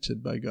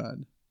limited by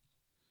God.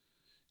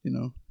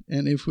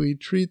 And if we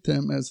treat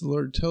them as the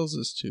Lord tells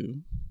us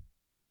to,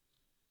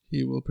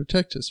 He will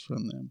protect us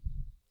from them.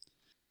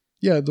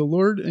 Yeah, the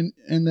Lord,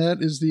 and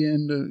that is the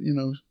end of,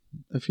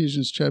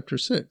 Ephesians chapter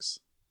 6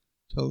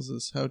 tells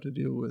us how to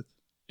deal with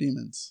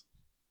demons.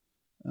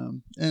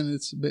 And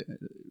it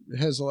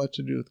has a lot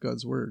to do with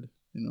God's Word,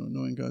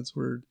 knowing God's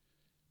Word,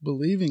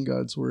 believing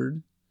God's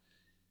Word.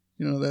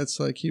 That's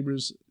like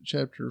Hebrews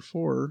chapter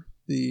 4,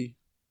 the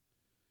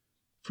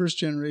first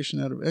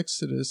generation out of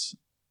Exodus,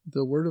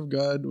 the Word of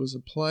God was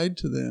applied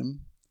to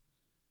them,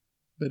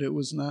 but it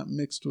was not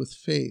mixed with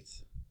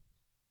faith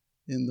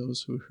in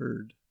those who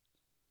heard.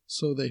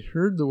 So they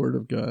heard the Word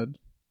of God,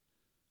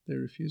 they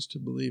refused to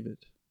believe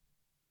it.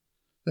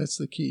 That's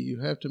the key. You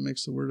have to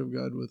mix the Word of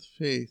God with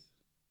faith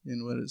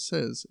in what it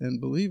says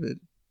and believe it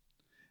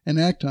and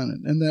act on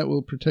it, and that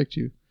will protect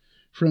you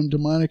from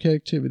demonic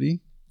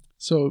activity.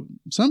 So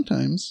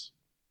sometimes,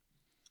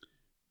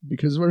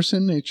 because of our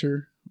sin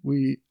nature,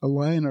 we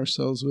align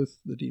ourselves with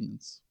the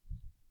demons.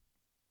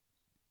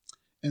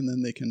 And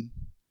then they can,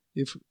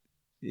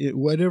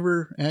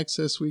 whatever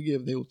access we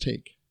give, they will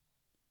take.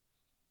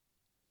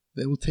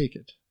 They will take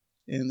it,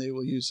 and they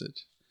will use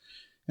it.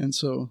 And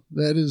so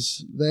that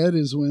is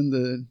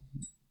when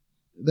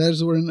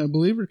a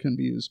believer can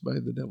be used by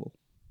the devil.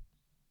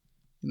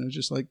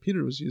 Just like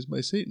Peter was used by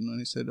Satan when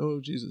he said,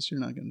 "Oh, Jesus, you're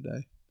not going to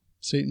die."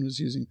 Satan was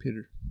using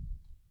Peter,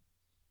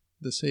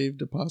 the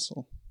saved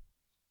apostle,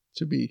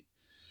 to be.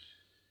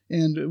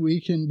 And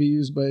we can be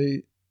used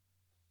by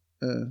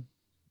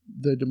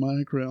the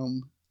demonic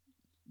realm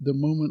the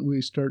moment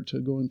we start to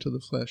go into the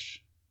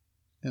flesh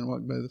and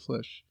walk by the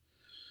flesh.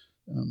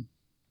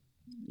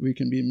 We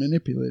can be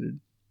manipulated.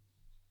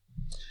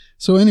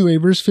 So anyway,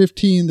 verse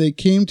 15, they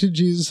came to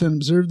Jesus and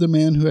observed the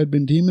man who had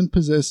been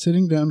demon-possessed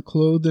sitting down,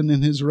 clothed and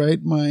in his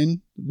right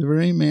mind, the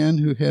very man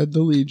who had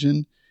the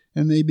legion,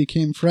 and they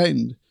became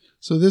frightened.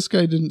 So this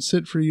guy didn't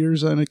sit for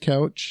years on a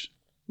couch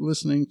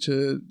listening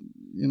to,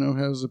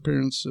 how his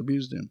parents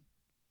abused him.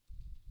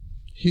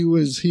 He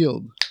was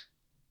healed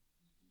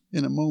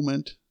in a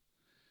moment,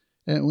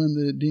 and when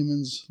the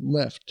demons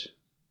left.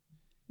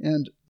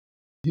 And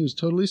he was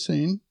totally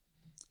sane,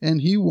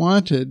 and he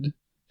wanted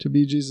to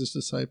be Jesus'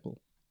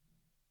 disciple.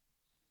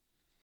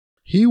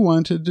 He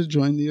wanted to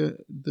join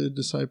the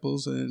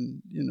disciples,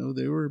 and,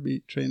 they were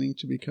training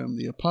to become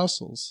the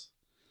apostles.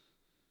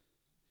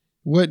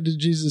 What did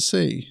Jesus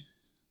say?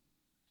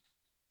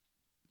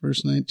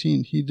 Verse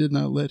 19, He did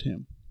not let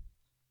him.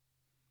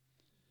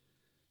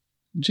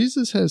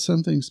 Jesus has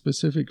something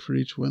specific for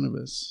each one of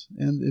us,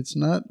 and it's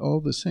not all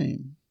the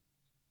same.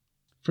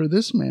 For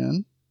this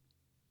man,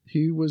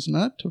 he was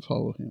not to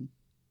follow him.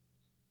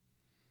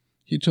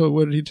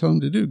 What did he tell him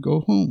to do?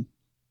 Go home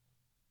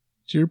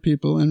to your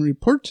people and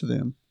report to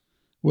them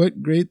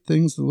what great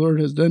things the Lord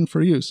has done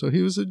for you. So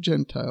he was a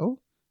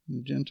Gentile in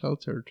the Gentile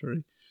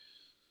territory.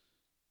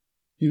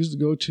 He was to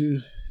go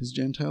to his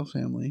Gentile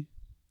family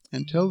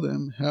and tell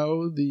them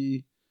how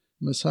the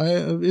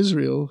Messiah of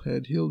Israel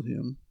had healed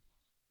him,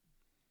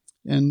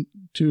 and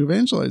to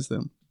evangelize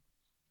them.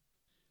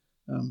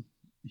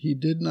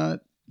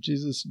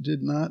 Jesus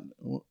did not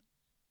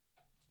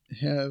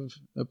have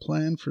a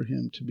plan for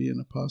him to be an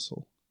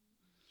apostle.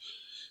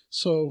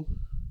 So,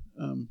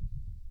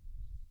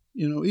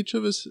 each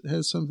of us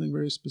has something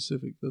very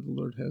specific that the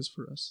Lord has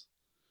for us.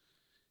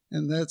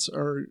 And that's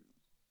our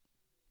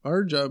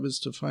job, is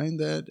to find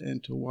that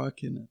and to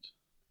walk in it,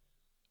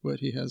 what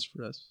He has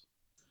for us.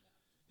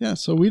 Yeah,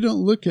 so we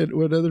don't look at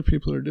what other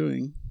people are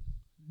doing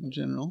in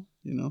general,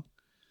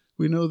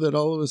 We know that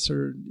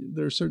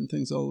there are certain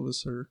things all of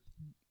us are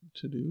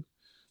to do,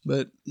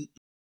 but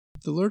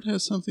The Lord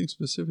has something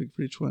specific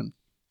for each one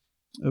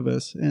of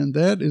us, and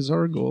that is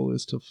our goal,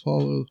 is to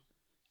follow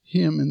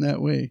him in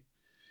that way.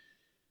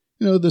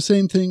 You know, the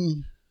same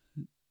thing,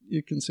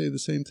 you can say the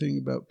same thing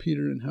about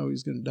Peter and how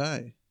he's going to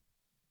die.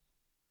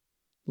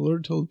 The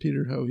Lord told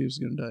Peter how he was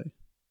going to die.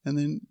 And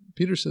then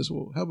Peter says,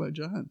 well, how about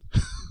John?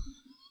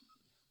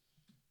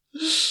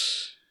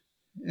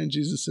 And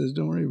Jesus says,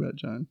 don't worry about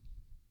John.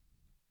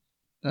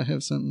 I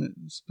have something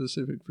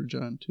specific for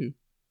John too.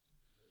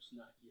 It's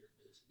not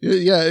your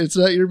business. Yeah, it's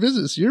not your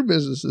business. Your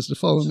business is to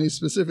follow me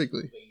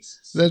specifically.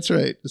 That's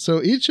right.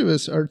 So each of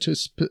us are to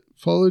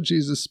follow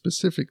Jesus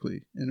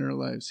specifically in our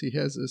lives. He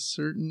has a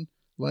certain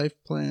life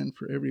plan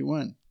for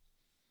everyone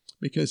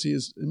because he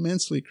is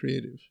immensely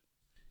creative.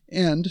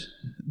 And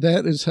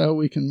that is how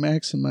we can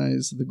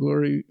maximize the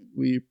glory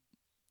we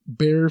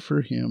bear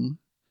for him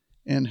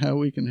and how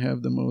we can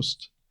have the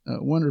most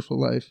wonderful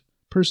life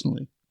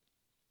personally.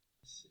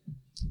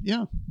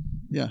 Yeah,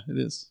 it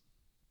is.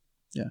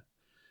 Yeah.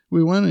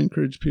 We want to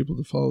encourage people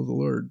to follow the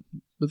Lord,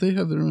 but they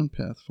have their own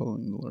path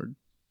following the Lord,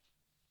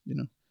 you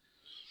know.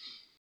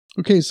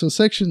 Okay, so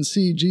section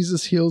C,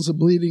 Jesus heals a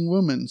bleeding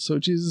woman. So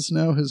Jesus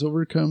now has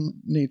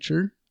overcome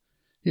nature.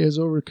 He has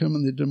overcome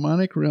in the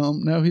demonic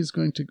realm. Now he's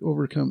going to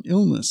overcome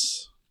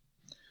illness.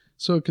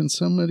 So can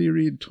somebody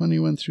read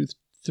 21 through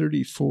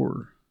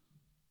 34?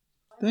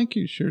 Thank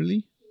you,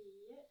 Shirley.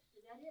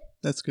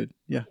 That's good.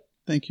 Yeah,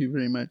 thank you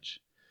very much.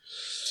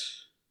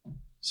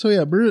 So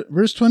yeah,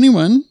 verse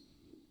 21.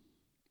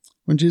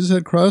 When Jesus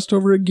had crossed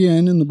over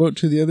again in the boat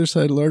to the other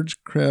side, a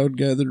large crowd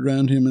gathered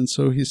around him, and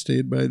so he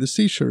stayed by the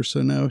seashore.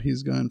 So now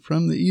he's gone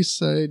from the east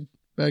side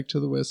back to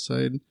the west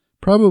side,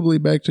 probably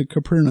back to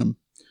Capernaum,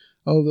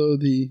 although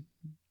the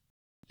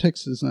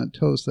text does not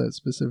tell us that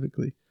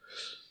specifically.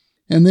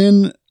 And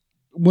then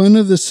one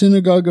of the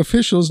synagogue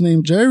officials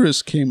named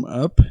Jairus came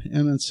up,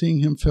 and on seeing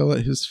him fell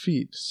at his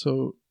feet.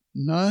 So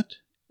not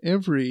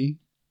every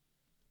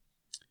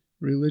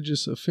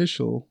religious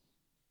official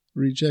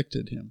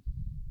rejected him.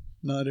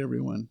 Not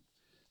everyone.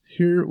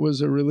 Here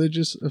was a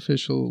religious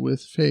official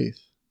with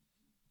faith.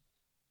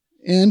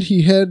 And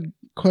he had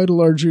quite a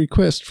large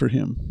request for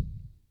him.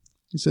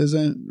 He says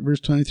in verse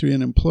 23,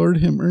 and implored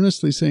him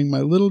earnestly, saying, my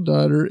little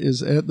daughter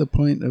is at the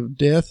point of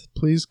death.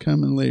 Please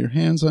come and lay your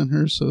hands on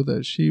her so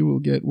that she will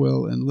get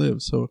well and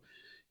live. So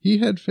he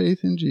had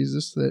faith in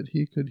Jesus that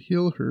he could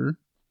heal her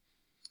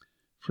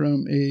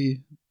from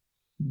a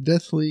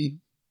deathly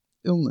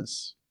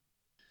illness.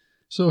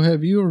 So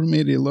have you ever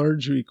made a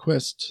large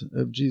request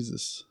of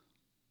Jesus?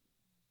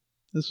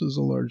 This was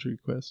a large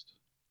request.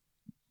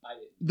 I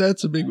didn't.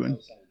 That's a big I know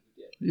one. someone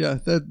who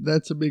did. Yeah,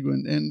 that's a big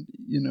one. And,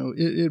 you know,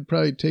 it'd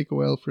probably take a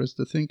while for us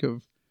to think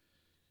of,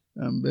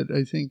 but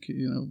I think,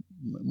 you know,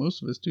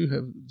 most of us do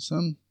have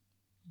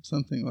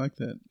something like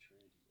that.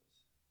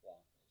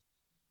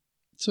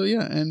 So,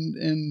 yeah,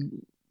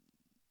 and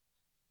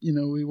you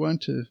know, we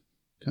want to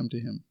come to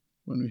him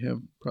when we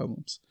have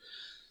problems.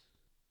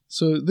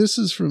 So this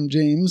is from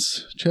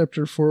James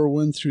chapter 4,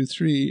 1 through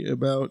 3,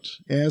 about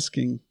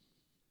asking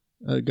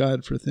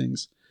God for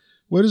things.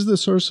 What is the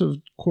source of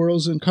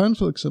quarrels and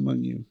conflicts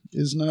among you?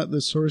 Is not the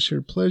source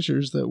your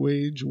pleasures that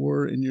wage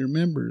war in your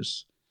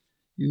members?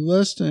 You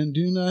lust and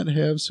do not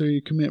have, so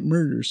you commit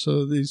murder.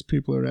 So these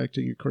people are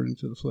acting according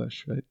to the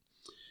flesh, right?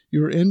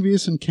 You are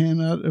envious and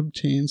cannot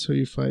obtain, so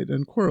you fight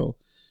and quarrel.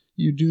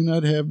 You do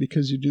not have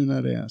because you do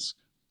not ask.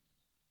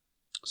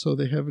 So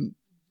they haven't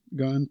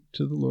gone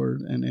to the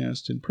Lord and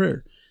asked in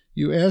prayer.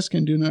 You ask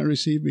and do not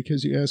receive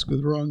because you ask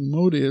with wrong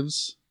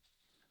motives,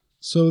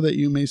 so that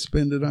you may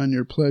spend it on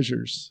your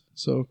pleasures.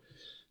 So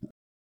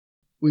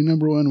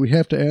number one, we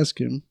have to ask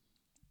him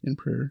in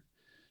prayer.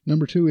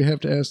 Number two, we have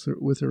to ask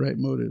with the right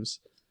motives.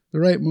 The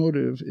right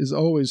motive is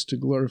always to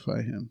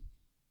glorify him.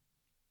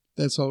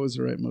 That's always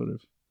the right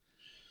motive.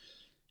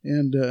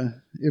 And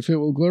if it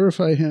will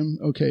glorify him,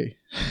 okay.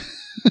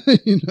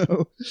 You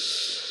know.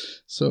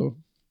 So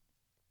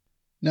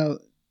now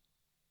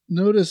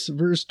notice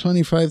verse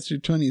 25 through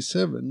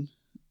 27.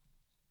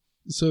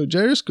 So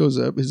Jairus goes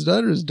up. His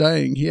daughter is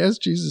dying. He asks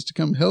Jesus to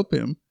come help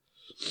him.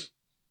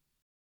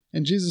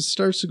 And Jesus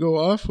starts to go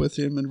off with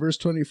him in verse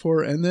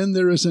 24. And then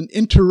there is an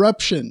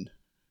interruption.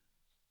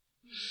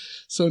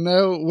 So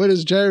now what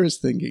is Jairus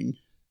thinking?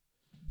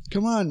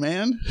 Come on,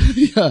 man.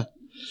 Yeah.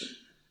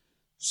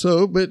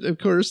 So, but of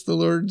course the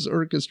Lord's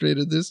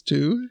orchestrated this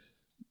too.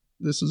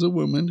 This is a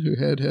woman who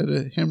had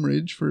a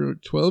hemorrhage for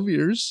 12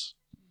 years.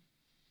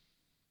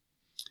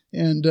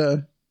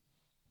 And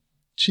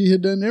she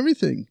had done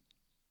everything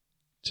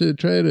to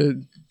try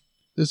to,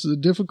 this is a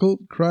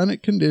difficult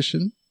chronic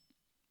condition.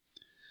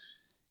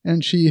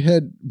 And she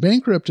had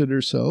bankrupted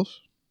herself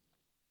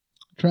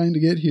trying to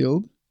get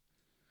healed.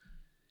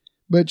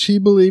 But she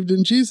believed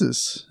in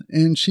Jesus.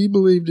 And she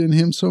believed in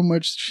him so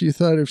much she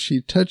thought if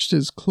she touched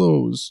his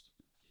clothes,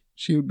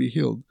 she would be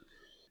healed.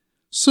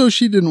 So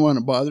she didn't want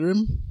to bother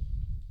him.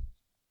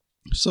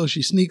 So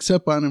she sneaks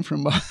up on him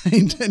from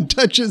behind and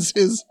touches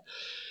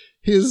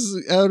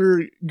his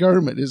outer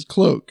garment, his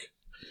cloak.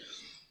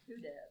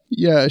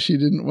 Yeah, she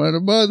didn't want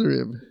to bother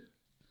him.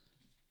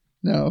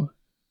 Now,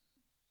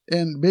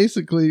 And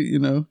basically,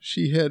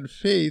 she had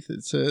faith.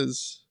 It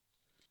says,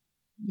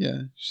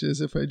 she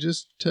says, if I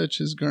just touch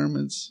his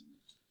garments,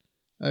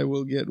 I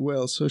will get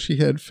well. So she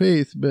had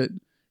faith, but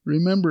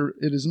remember,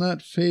 it is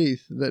not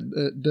faith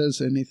that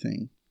does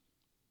anything.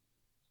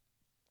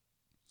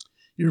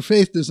 Your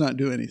faith does not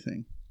do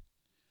anything.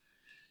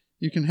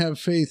 You can have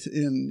faith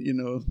in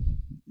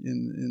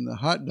the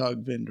hot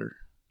dog vendor.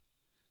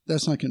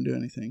 That's not going to do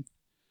anything.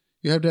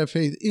 You have to have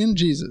faith in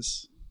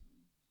Jesus,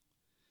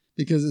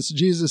 because it's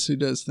Jesus who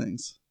does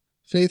things.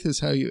 Faith is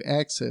how you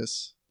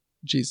access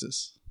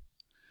Jesus.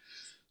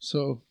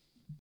 So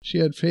she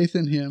had faith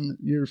in him.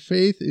 Your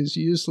faith is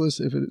useless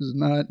if it is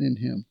not in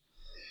him.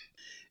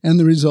 And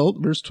the result,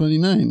 verse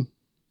 29.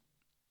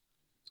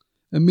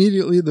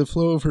 Immediately the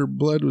flow of her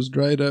blood was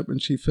dried up,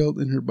 and she felt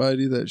in her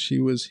body that she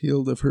was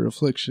healed of her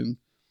affliction.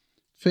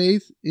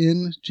 Faith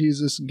in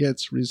Jesus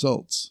gets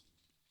results.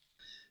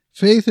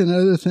 Faith in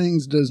other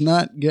things does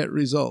not get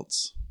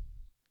results.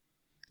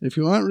 If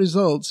you want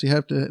results, you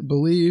have to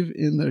believe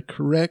in the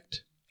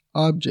correct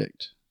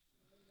object,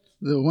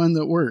 the one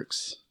that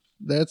works.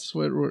 That's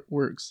what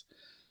works.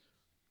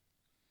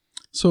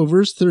 So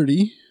verse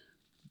 30,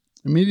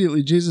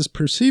 immediately Jesus,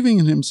 perceiving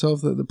in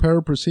himself that the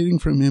power proceeding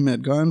from him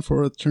had gone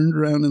forth, turned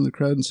around in the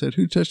crowd and said,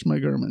 "Who touched my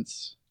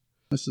garments?"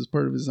 This is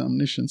part of his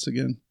omniscience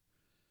again.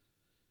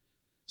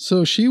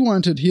 So she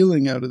wanted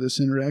healing out of this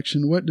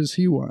interaction. What does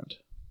he want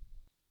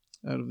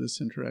out of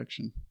this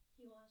interaction?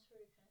 He wants her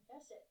to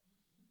confess it.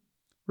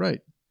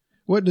 Right.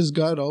 What does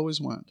God always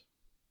want?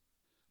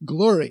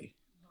 Glory.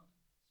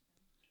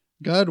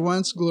 God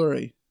wants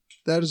glory.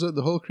 That is what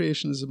the whole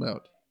creation is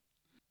about.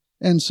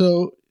 And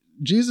so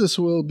Jesus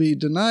will be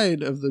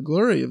denied of the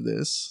glory of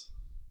this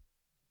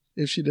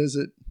if she does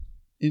it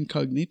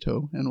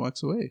incognito and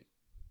walks away.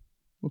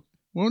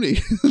 Won't he?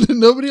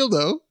 Nobody will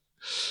know.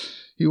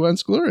 He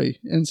wants glory.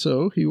 And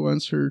so he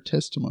wants her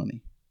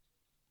testimony.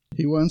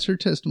 He wants her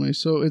testimony.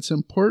 So it's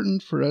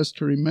important for us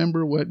to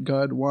remember what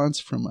God wants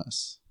from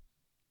us.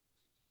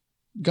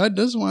 God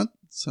does want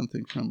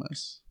something from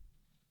us.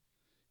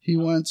 He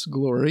wants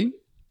glory.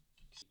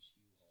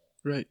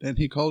 Right. And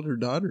he called her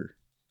daughter,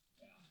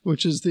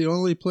 which is the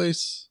only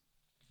place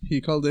he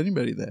called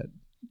anybody that.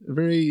 A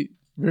very,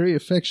 very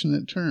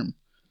affectionate term.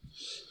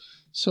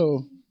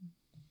 So,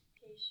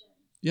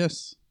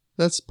 yes,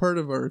 that's part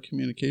of our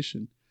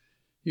communication.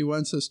 He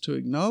wants us to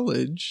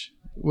acknowledge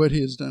what he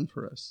has done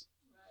for us.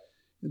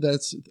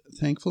 That's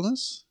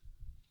thankfulness,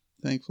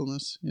 and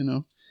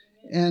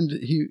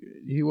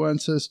he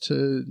wants us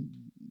to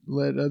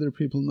let other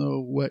people know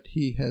what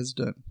he has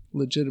done,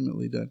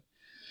 legitimately done.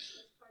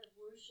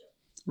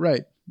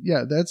 Right.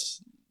 Yeah,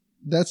 that's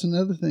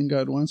another thing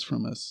God wants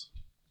from us.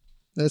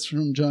 That's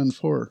from John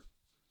 4.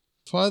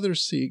 Father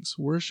seeks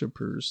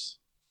worshipers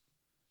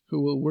who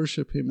will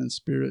worship him in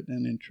spirit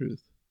and in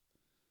truth.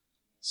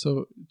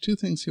 So 2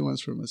 things he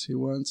wants from us. He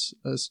wants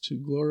us to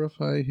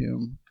glorify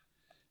him,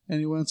 and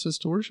he wants us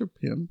to worship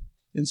him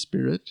in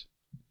spirit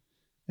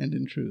and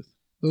in truth.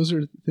 Those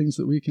are things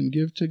that we can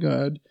give to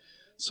God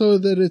so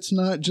that it's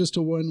not just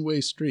a one-way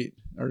street,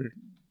 our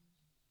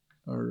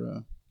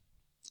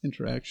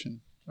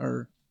interaction,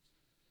 our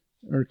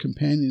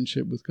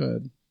companionship with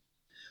God.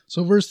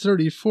 So verse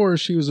 34,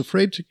 she was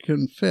afraid to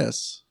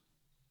confess.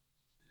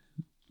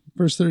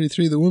 Verse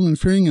 33, the woman,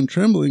 fearing and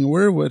trembling,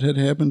 aware of what had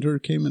happened to her,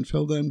 came and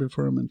fell down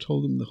before him and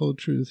told him the whole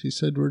truth. He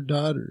said to her,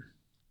 "Daughter,"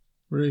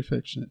 very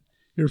affectionate,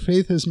 "your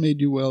faith has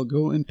made you well.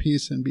 Go in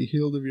peace and be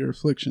healed of your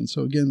affliction."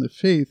 So again, the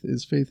faith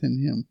is faith in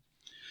him.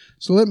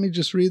 So let me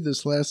just read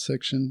this last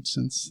section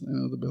since I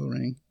know the bell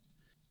rang.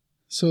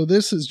 So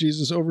this is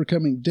Jesus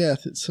overcoming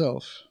death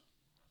itself.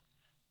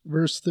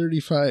 Verse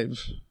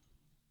 35.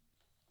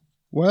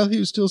 While he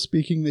was still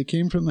speaking, they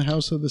came from the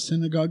house of the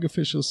synagogue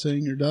official,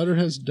 saying, "Your daughter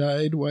has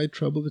died. Why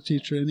trouble the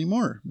teacher any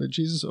more?" But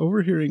Jesus,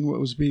 overhearing what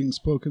was being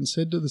spoken,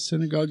 said to the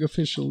synagogue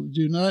official,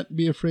 "Do not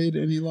be afraid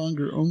any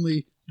longer,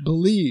 only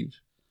believe.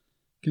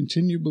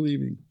 Continue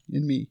believing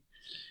in me."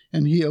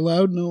 And he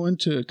allowed no one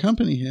to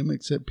accompany him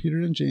except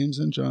Peter and James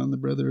and John, the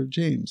brother of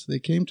James. They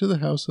came to the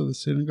house of the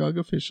synagogue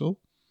official,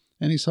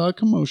 and he saw a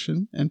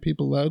commotion and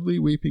people loudly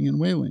weeping and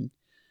wailing.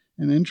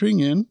 And entering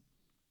in,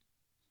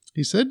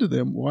 he said to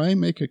them, "Why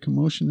make a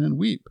commotion and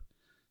weep?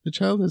 The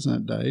child has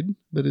not died,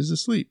 but is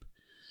asleep."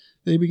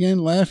 They began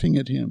laughing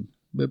at him,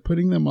 but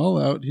putting them all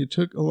out, he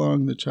took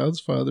along the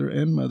child's father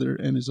and mother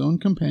and his own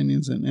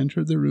companions and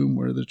entered the room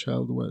where the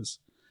child was.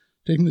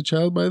 Taking the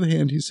child by the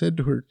hand, he said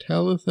to her,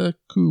 "Talitha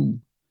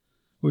cum,"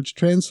 which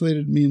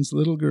translated means,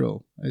 "Little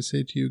girl, I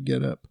say to you,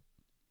 get up."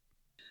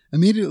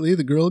 Immediately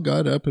the girl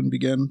got up and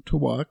began to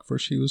walk, for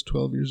she was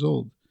 12 years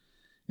old.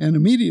 And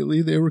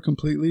immediately they were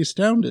completely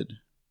astounded.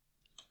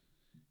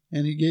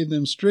 And he gave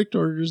them strict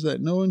orders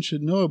that no one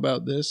should know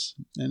about this,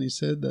 and he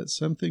said that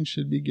something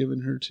should be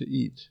given her to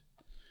eat.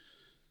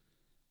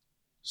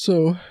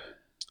 So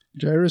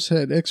Jairus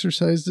had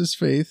exercised his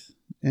faith,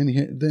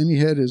 and then he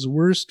had his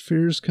worst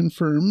fears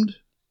confirmed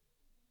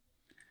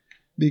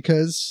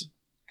because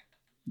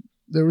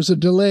there was a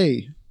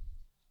delay,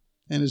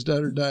 and his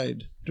daughter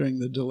died during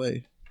the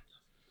delay.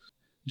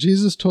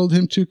 Jesus told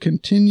him to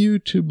continue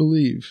to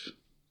believe.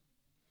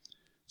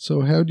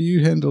 So how do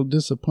you handle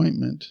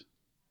disappointment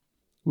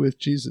with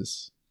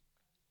Jesus?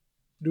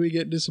 Do we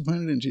get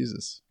disappointed in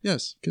Jesus?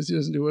 Yes, because he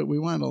doesn't do what we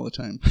want all the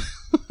time.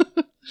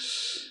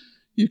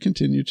 You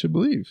continue to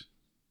believe,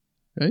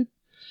 right?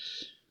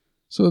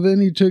 So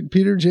then he took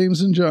Peter,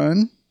 James, and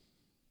John,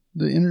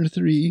 the inner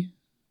three,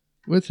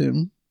 with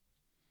him.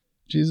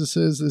 Jesus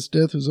says this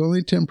death was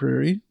only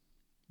temporary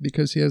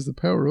because he has the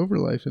power over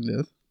life and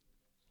death.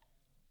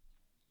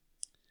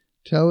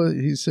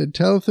 He said,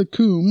 Talitha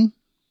cum,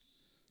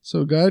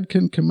 so God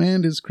can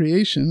command his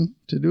creation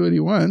to do what he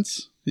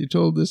wants. He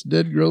told this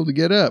dead girl to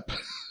get up.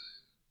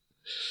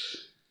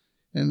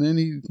 And then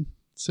he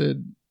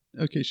said,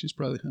 okay, she's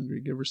probably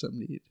hungry. Give her something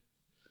to eat.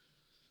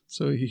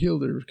 So he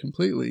healed her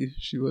completely.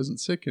 She wasn't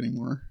sick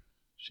anymore.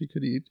 She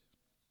could eat.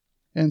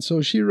 And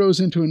so she rose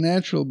into a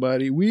natural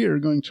body. We are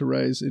going to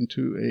rise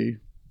into a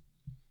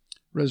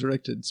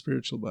resurrected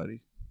spiritual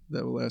body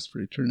that will last for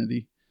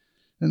eternity.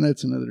 And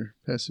that's another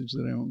passage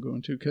that I won't go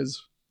into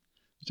because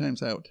the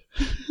time's out.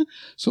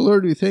 So,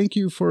 Lord, we thank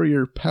you for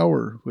your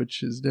power,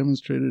 which is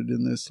demonstrated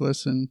in this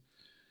lesson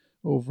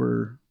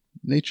over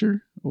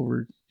nature,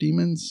 over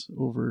demons,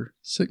 over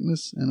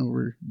sickness, and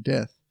over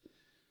death.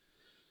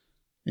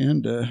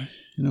 And,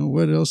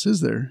 what else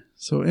is there?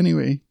 So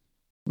anyway,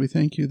 we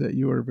thank you that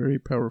you are very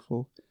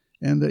powerful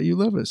and that you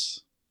love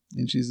us.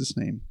 In Jesus'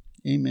 name,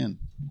 amen.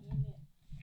 Amen.